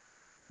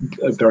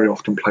are very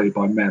often played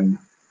by men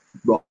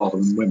rather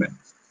than women.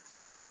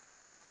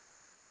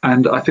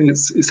 And I think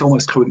it's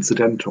almost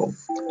coincidental.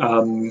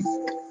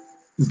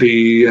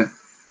 The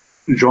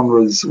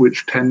genres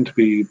which tend to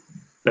be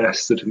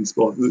best at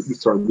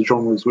the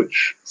genres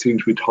which seem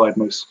to be tied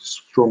most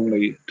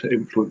strongly to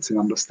influencing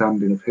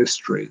understanding of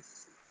history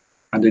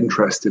and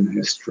interest in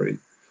history,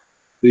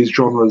 these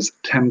genres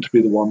tend to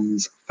be the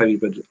ones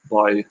favoured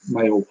by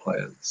male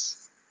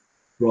players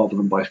rather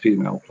than by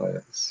female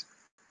players.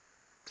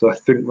 So I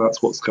think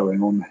that's what's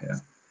going on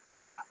here.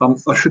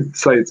 I should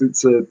say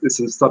it's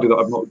a study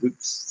that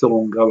it's still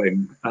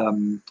ongoing.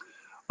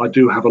 I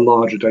do have a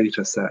larger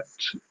data set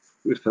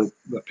with a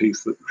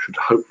piece that should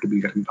hopefully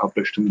be getting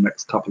published in the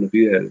next couple of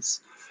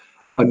years.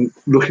 And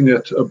looking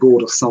at a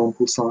broader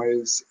sample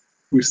size,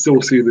 we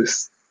still see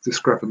this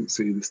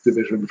discrepancy, this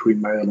division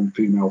between male and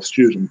female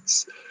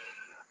students,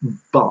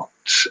 but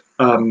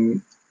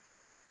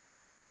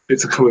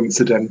it's a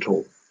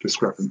coincidental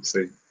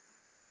discrepancy.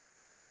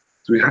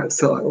 So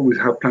we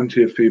have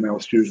plenty of female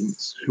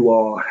students who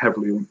are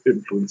heavily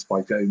influenced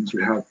by games.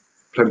 We have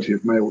plenty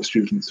of male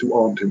students who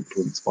aren't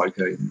influenced by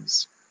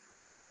games.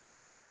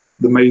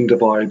 The main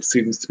divide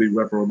seems to be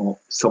whether or not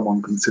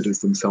someone considers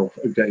themselves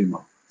a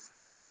gamer,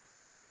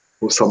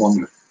 or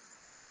someone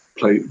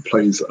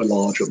plays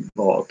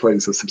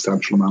a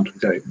substantial amount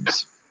of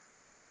games,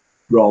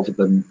 rather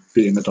than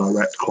being a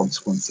direct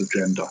consequence of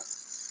gender.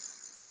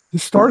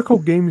 Historical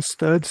game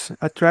studies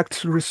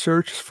attracts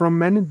researchers from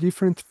many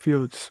different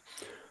fields.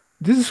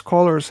 These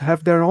scholars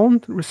have their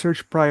own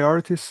research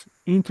priorities,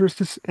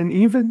 interests, and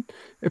even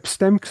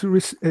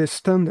epistemic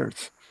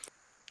standards.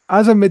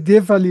 As a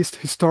medievalist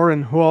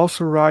historian who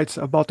also writes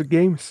about the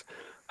games,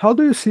 how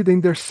do you see the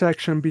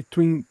intersection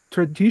between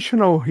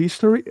traditional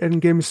history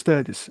and game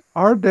studies?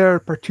 Are there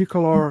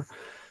particular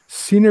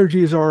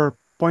synergies or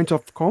points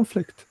of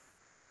conflict?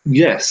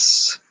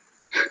 Yes.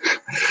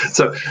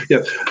 So,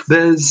 yeah,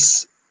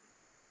 there's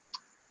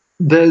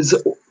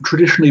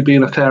traditionally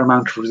been a fair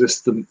amount of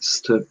resistance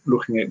to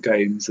looking at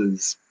games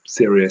as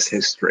serious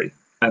history,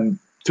 and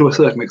to a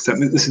certain extent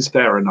this is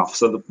fair enough.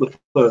 So the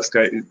first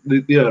game,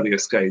 the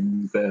earliest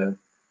games, they're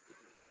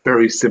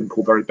very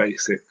simple, very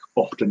basic,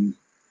 often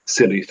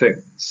silly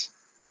things,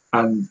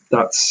 and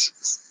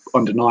that's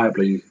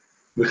undeniably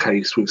the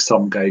case with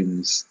some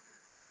games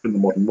in the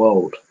modern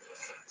world.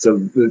 So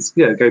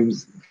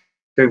games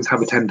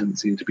have a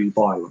tendency to be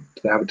violent.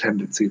 They have a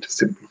tendency to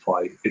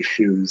simplify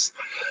issues,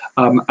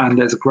 and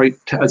there's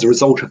as a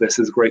result of this,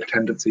 there's a great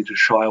tendency to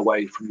shy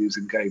away from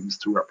using games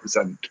to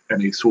represent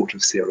any sort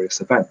of serious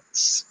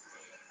events.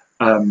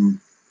 At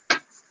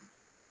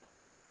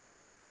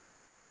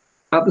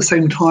the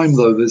same time,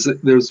 though,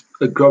 there's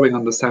a growing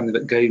understanding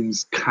that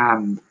games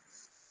can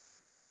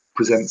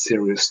present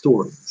serious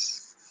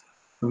stories,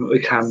 and they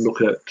can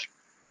look at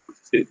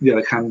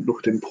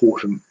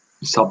important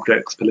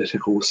subjects,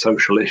 political,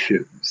 social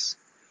issues,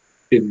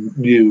 in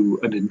new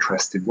and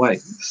interesting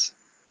ways.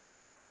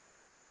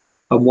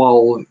 And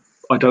while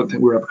I don't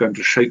think we're ever going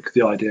to shake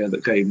the idea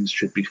that games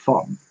should be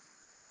fun,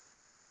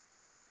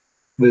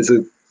 there's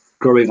a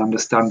growing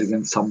understanding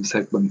in some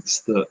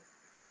segments that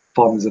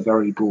fun is a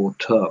very broad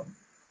term.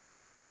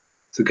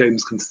 So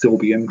games can still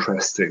be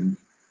interesting,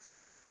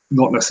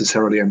 not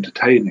necessarily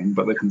entertaining,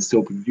 but they can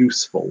still be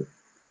useful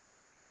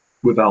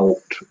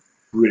without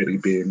really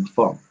being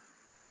fun.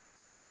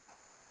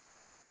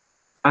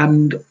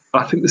 And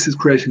I think this is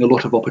creating a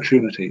lot of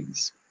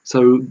opportunities.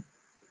 So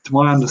to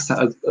my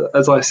understanding,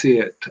 as I see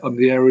it,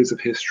 the areas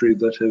of history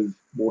that have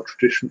more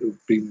traditionally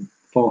been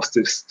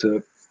fastest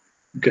to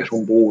get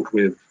on board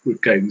with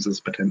games as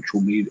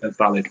potential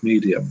valid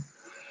medium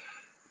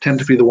tend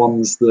to be the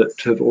ones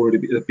that have already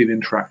been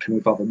interacting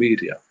with other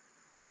media.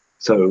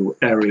 So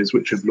areas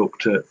which have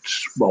looked at,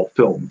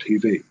 film,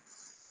 TV,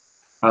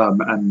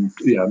 and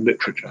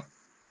literature,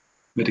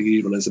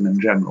 medievalism in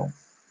general.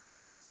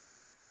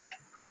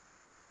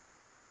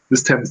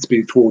 This tends to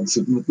be towards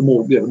the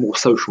more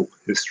social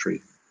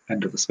history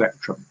end of the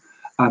spectrum,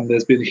 and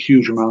there's been a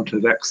huge amount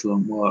of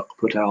excellent work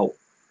put out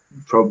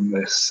from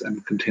this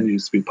and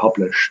continues to be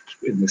published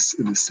in this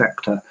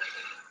sector.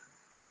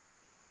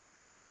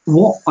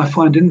 What I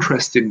find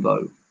interesting,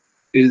 though,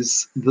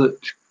 is that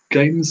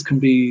games can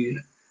be,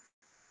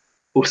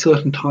 or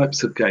certain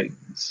types of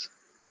games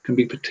can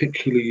be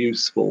particularly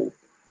useful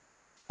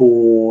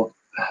for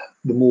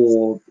the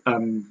more,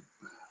 I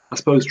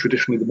suppose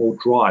traditionally the more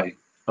dry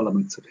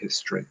elements of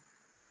history.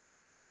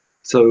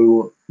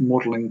 So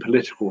modelling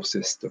political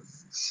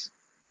systems,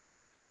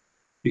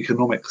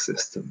 economic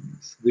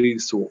systems,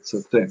 these sorts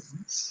of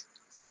things.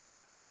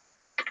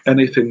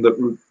 Anything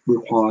that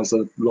requires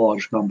a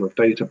large number of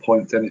data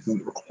points, anything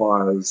that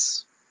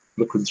requires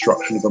the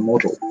construction of a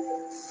model.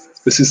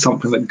 This is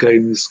something that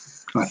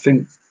games, I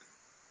think,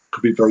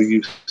 could be very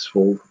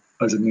useful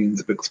as a means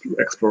of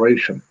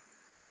exploration.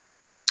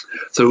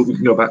 So we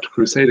can go back to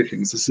Crusader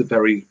Kings. This is a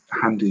very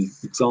handy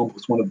example.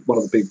 It's one of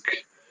the big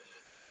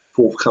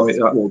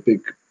forthcoming, or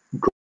big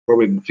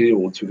growing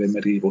fields within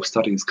medieval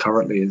studies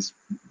currently is,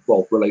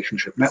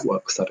 relationship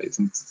network studies,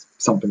 and it's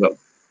something that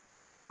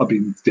I've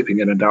been dipping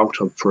in and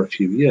out of for a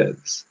few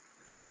years.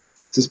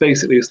 So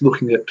it's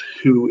looking at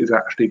who is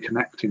actually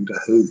connecting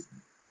to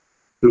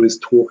who is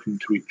talking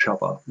to each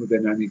other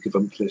within any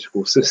given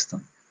political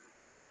system.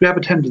 We have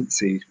a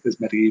tendency as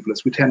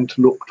medievalists, we tend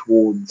to look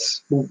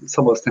towards, well,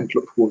 some of us tend to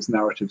look towards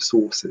narrative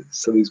sources.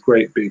 So these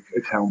great big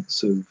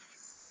accounts of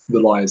the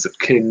lives of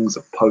kings,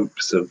 of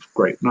popes, of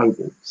great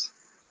nobles.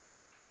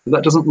 But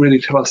that doesn't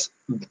really tell us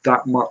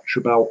that much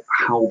about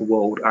how the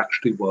world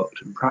actually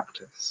worked in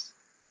practice.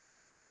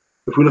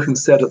 If we look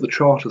instead at the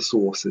charter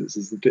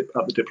sources, at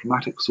the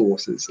diplomatic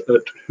sources,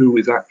 at who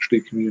is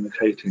actually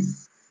communicating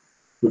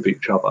with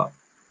each other,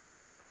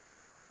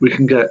 we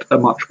can get a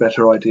much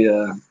better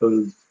idea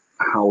of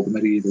how the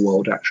medieval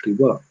world actually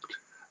worked.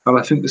 And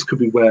I think this could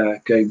be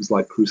where games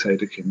like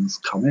Crusader Kings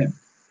come in,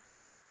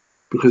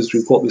 because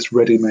we've got this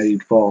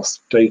ready-made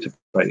vast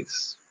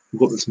database, we've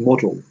got this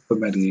model of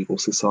medieval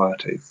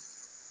society,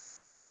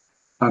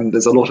 and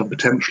there's a lot of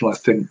potential, I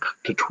think,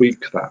 to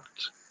tweak that,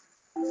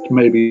 to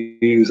maybe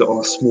use it on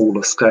a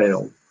smaller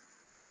scale,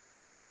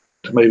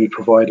 to maybe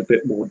provide a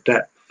bit more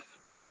depth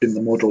in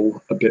the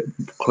model, a bit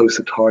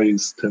closer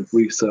ties to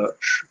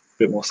research, a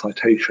bit more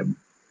citation.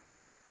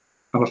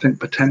 And I think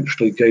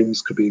potentially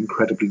games could be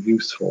incredibly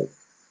useful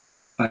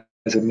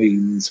as a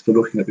means for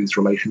looking at these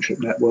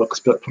relationship networks,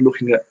 but for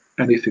looking at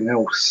anything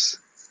else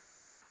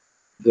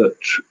that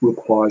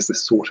requires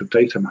this sort of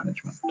data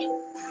management.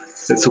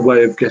 It's a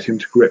way of getting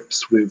to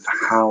grips with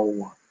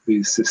how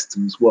these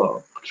systems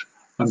worked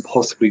and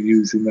possibly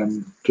using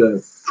them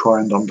to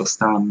try and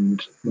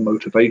understand the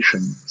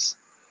motivations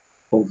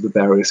of the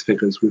various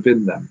figures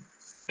within them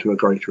to a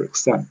greater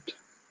extent.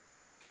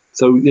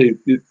 So yeah,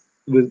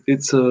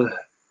 it's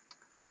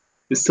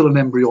still an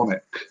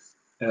embryonic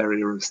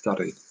area of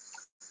study,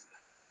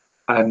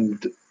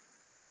 and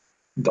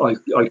I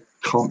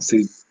can't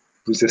see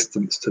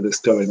resistance to this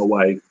going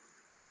away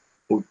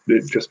or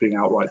it just being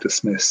outright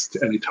dismissed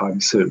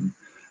anytime soon.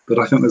 But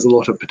I think there's a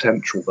lot of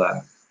potential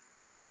there,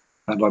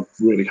 and I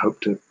really hope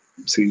to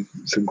see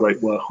some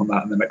great work on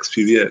that in the next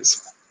few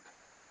years.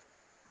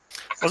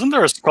 Wasn't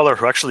there a scholar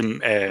who actually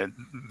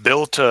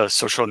built a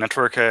social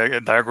network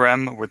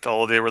diagram with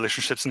all the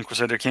relationships in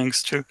Crusader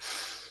Kings too?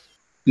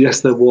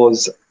 Yes, there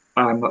was,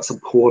 and that's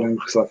appalling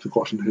because I've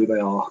forgotten who they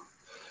are.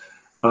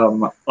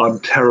 I'm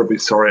terribly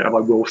sorry, and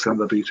I will send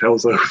the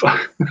details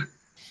over.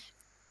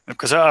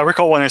 Because I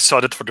recall when I saw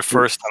it for the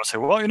first time, I said,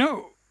 well, you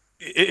know,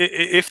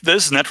 if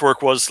this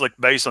network was like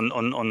based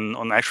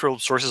on actual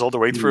sources all the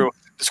way through,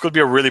 this could be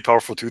a really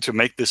powerful tool to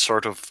make this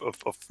sort of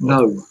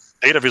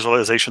data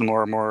visualization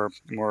more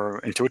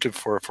intuitive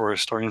for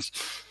historians.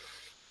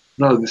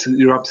 No,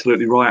 you're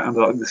absolutely right, and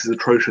this is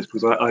atrocious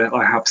because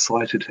I have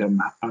cited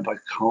him and I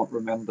can't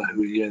remember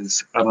who he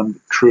is, and I'm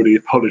truly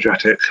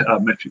apologetic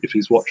if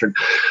he's watching.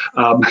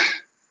 But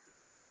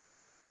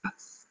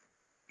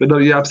no,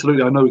 yeah,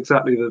 absolutely. I know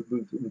exactly the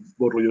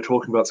model you're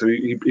talking about. So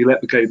he let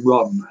the game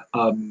run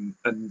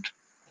and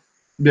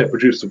yeah,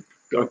 produced a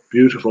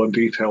beautiful and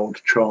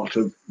detailed chart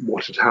of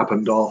what had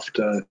happened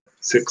after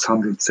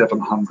 600,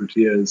 700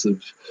 years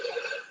of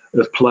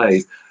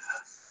play.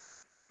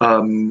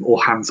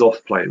 Or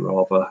hands-off play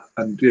rather,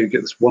 and you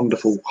get this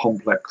wonderful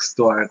complex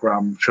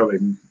diagram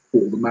showing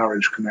all the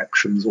marriage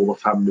connections, all the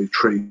family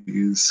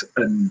trees,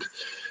 and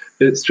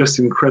it's just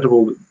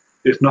incredible.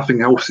 If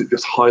nothing else, it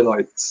just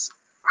highlights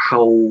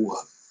how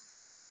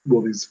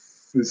well these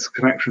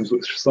connections,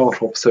 which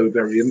start off so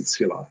very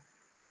insular,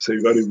 so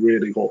you've only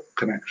really got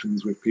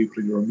connections with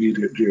people in your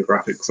immediate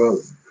geographic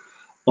zone.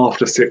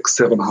 After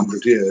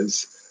 600-700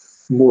 years,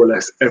 more or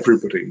less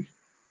everybody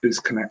is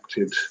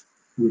connected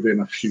within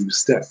a few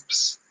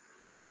steps.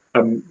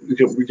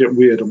 We get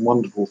weird and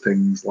wonderful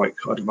things like,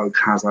 I don't know,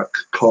 Kazakh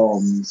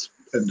Khans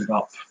ending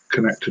up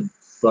connected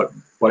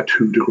by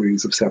 2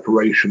 degrees of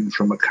separation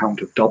from a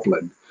Count of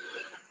Dublin.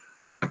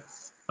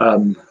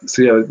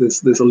 So yeah,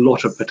 there's a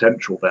lot of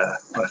potential there,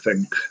 I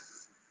think.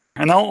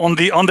 And now on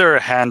the other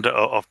hand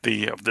of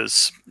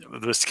this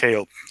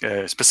scale,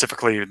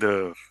 specifically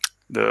the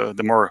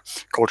more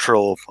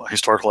cultural,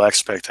 historical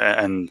aspect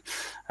and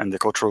the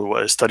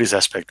cultural studies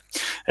aspect.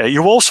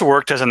 You also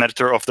worked as an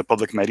editor of the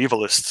Public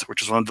Medievalist,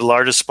 which is one of the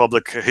largest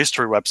public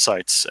history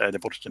websites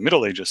devoted to the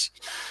Middle Ages.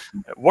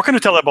 What can you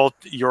tell about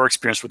your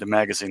experience with the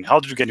magazine? How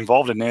did you get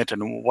involved in it,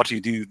 and what do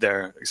you do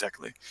there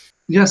exactly?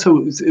 Yeah,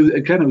 so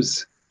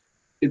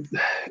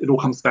it all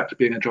comes back to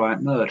being a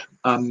giant nerd.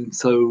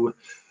 So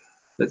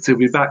let's see,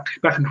 back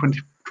in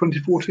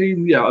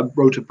 2014, yeah, I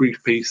wrote a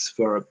brief piece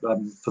for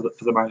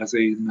the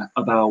magazine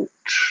about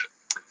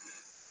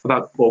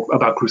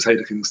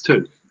Crusader Kings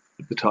 2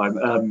 at the time,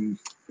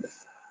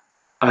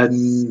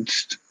 and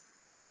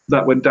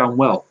that went down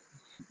well.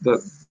 I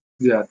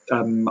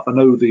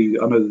know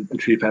the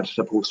chief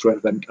editor Paul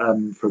Stretevent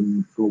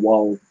from a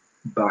while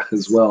back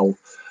as well,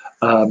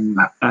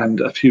 and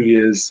a few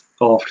years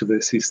after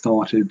this, he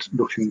started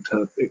looking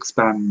to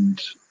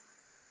expand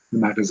the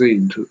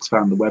magazine, to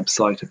expand the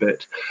website a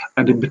bit,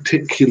 and in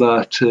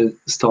particular to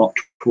start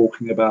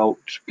talking about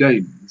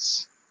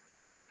games.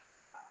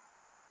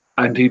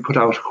 And he put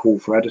out a call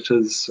for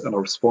editors, and I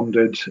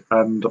responded,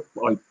 and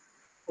I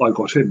I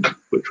got in,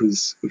 which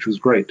was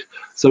great.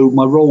 So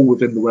my role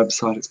within the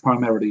website is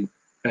primarily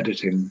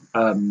editing.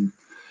 I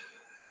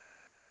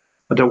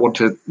don't want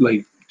to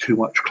lay too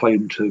much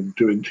claim to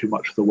doing too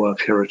much of the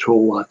work here at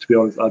all. To be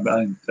honest,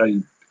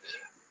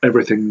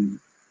 everything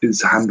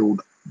is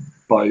handled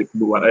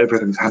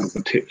everything's handled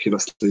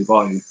meticulously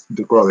by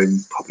the growing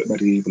Public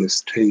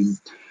Medievalist team.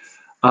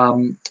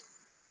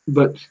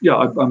 But yeah,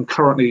 I'm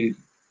currently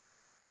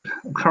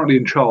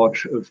in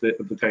charge of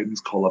the games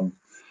column.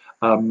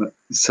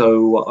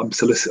 So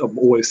I'm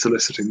always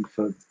soliciting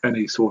for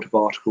any sort of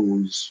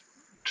articles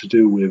to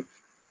do with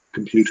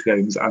computer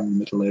games and the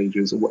Middle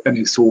Ages, or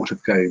any sort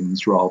of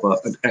games rather,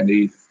 and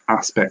any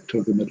aspect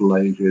of the Middle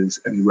Ages,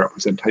 any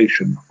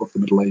representation of the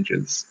Middle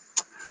Ages.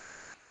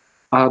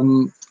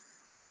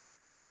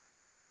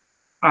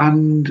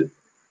 And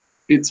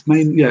it's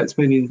mainly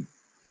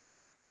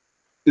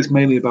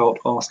about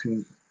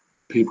asking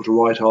people to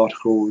write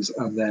articles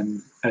and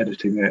then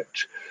editing it,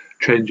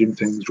 changing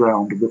things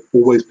around. We're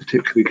always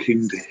particularly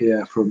keen to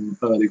hear from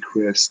early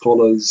career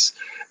scholars.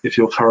 If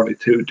you're currently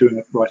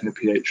writing a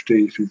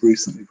PhD, if you've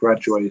recently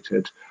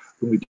graduated,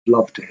 then we'd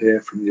love to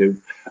hear from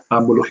you.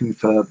 We're looking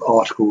for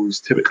articles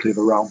typically of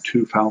around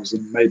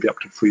 2,000, maybe up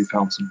to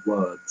 3,000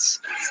 words.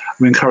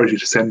 We encourage you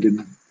to send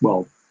in,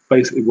 well,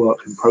 basically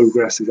work in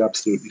progress is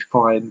absolutely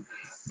fine,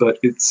 but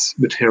it's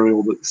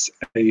material that's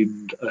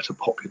aimed at a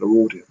popular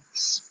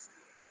audience.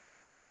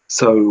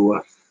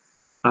 So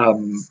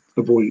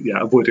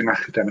avoiding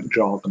academic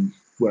jargon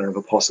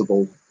wherever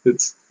possible.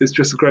 It's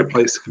just a great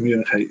place to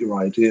communicate your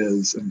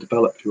ideas and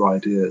develop your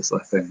ideas,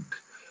 I think,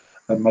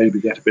 and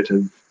maybe get a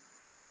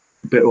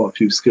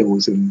few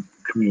skills in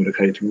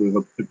communicating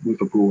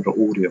with a broader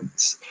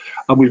audience.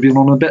 And we've been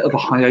on a bit of a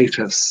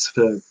hiatus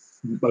for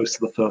most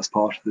of the first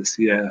part of this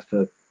year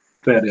for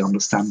fairly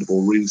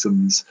understandable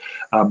reasons,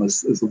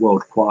 as the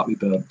world quietly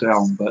burnt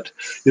down. But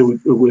we're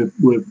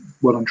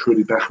well and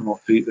truly back on our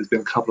feet. There's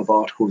been a couple of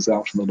articles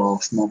out in the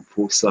last month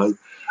or so,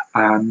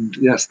 and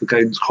yes, the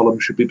games column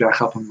should be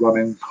back up and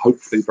running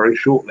hopefully very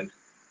shortly.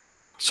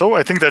 So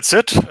I think that's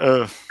it.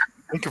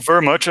 Thank you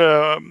very much,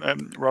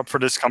 Rob, for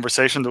this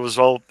conversation. That was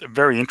all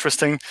very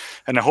interesting,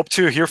 and I hope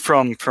to hear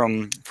from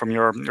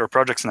your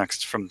projects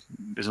next, from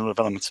business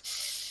developments.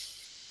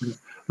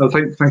 No,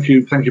 thank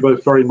you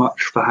both very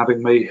much for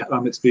having me.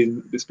 It's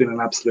been an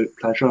absolute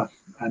pleasure,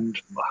 and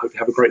I hope you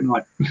have a great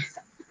night.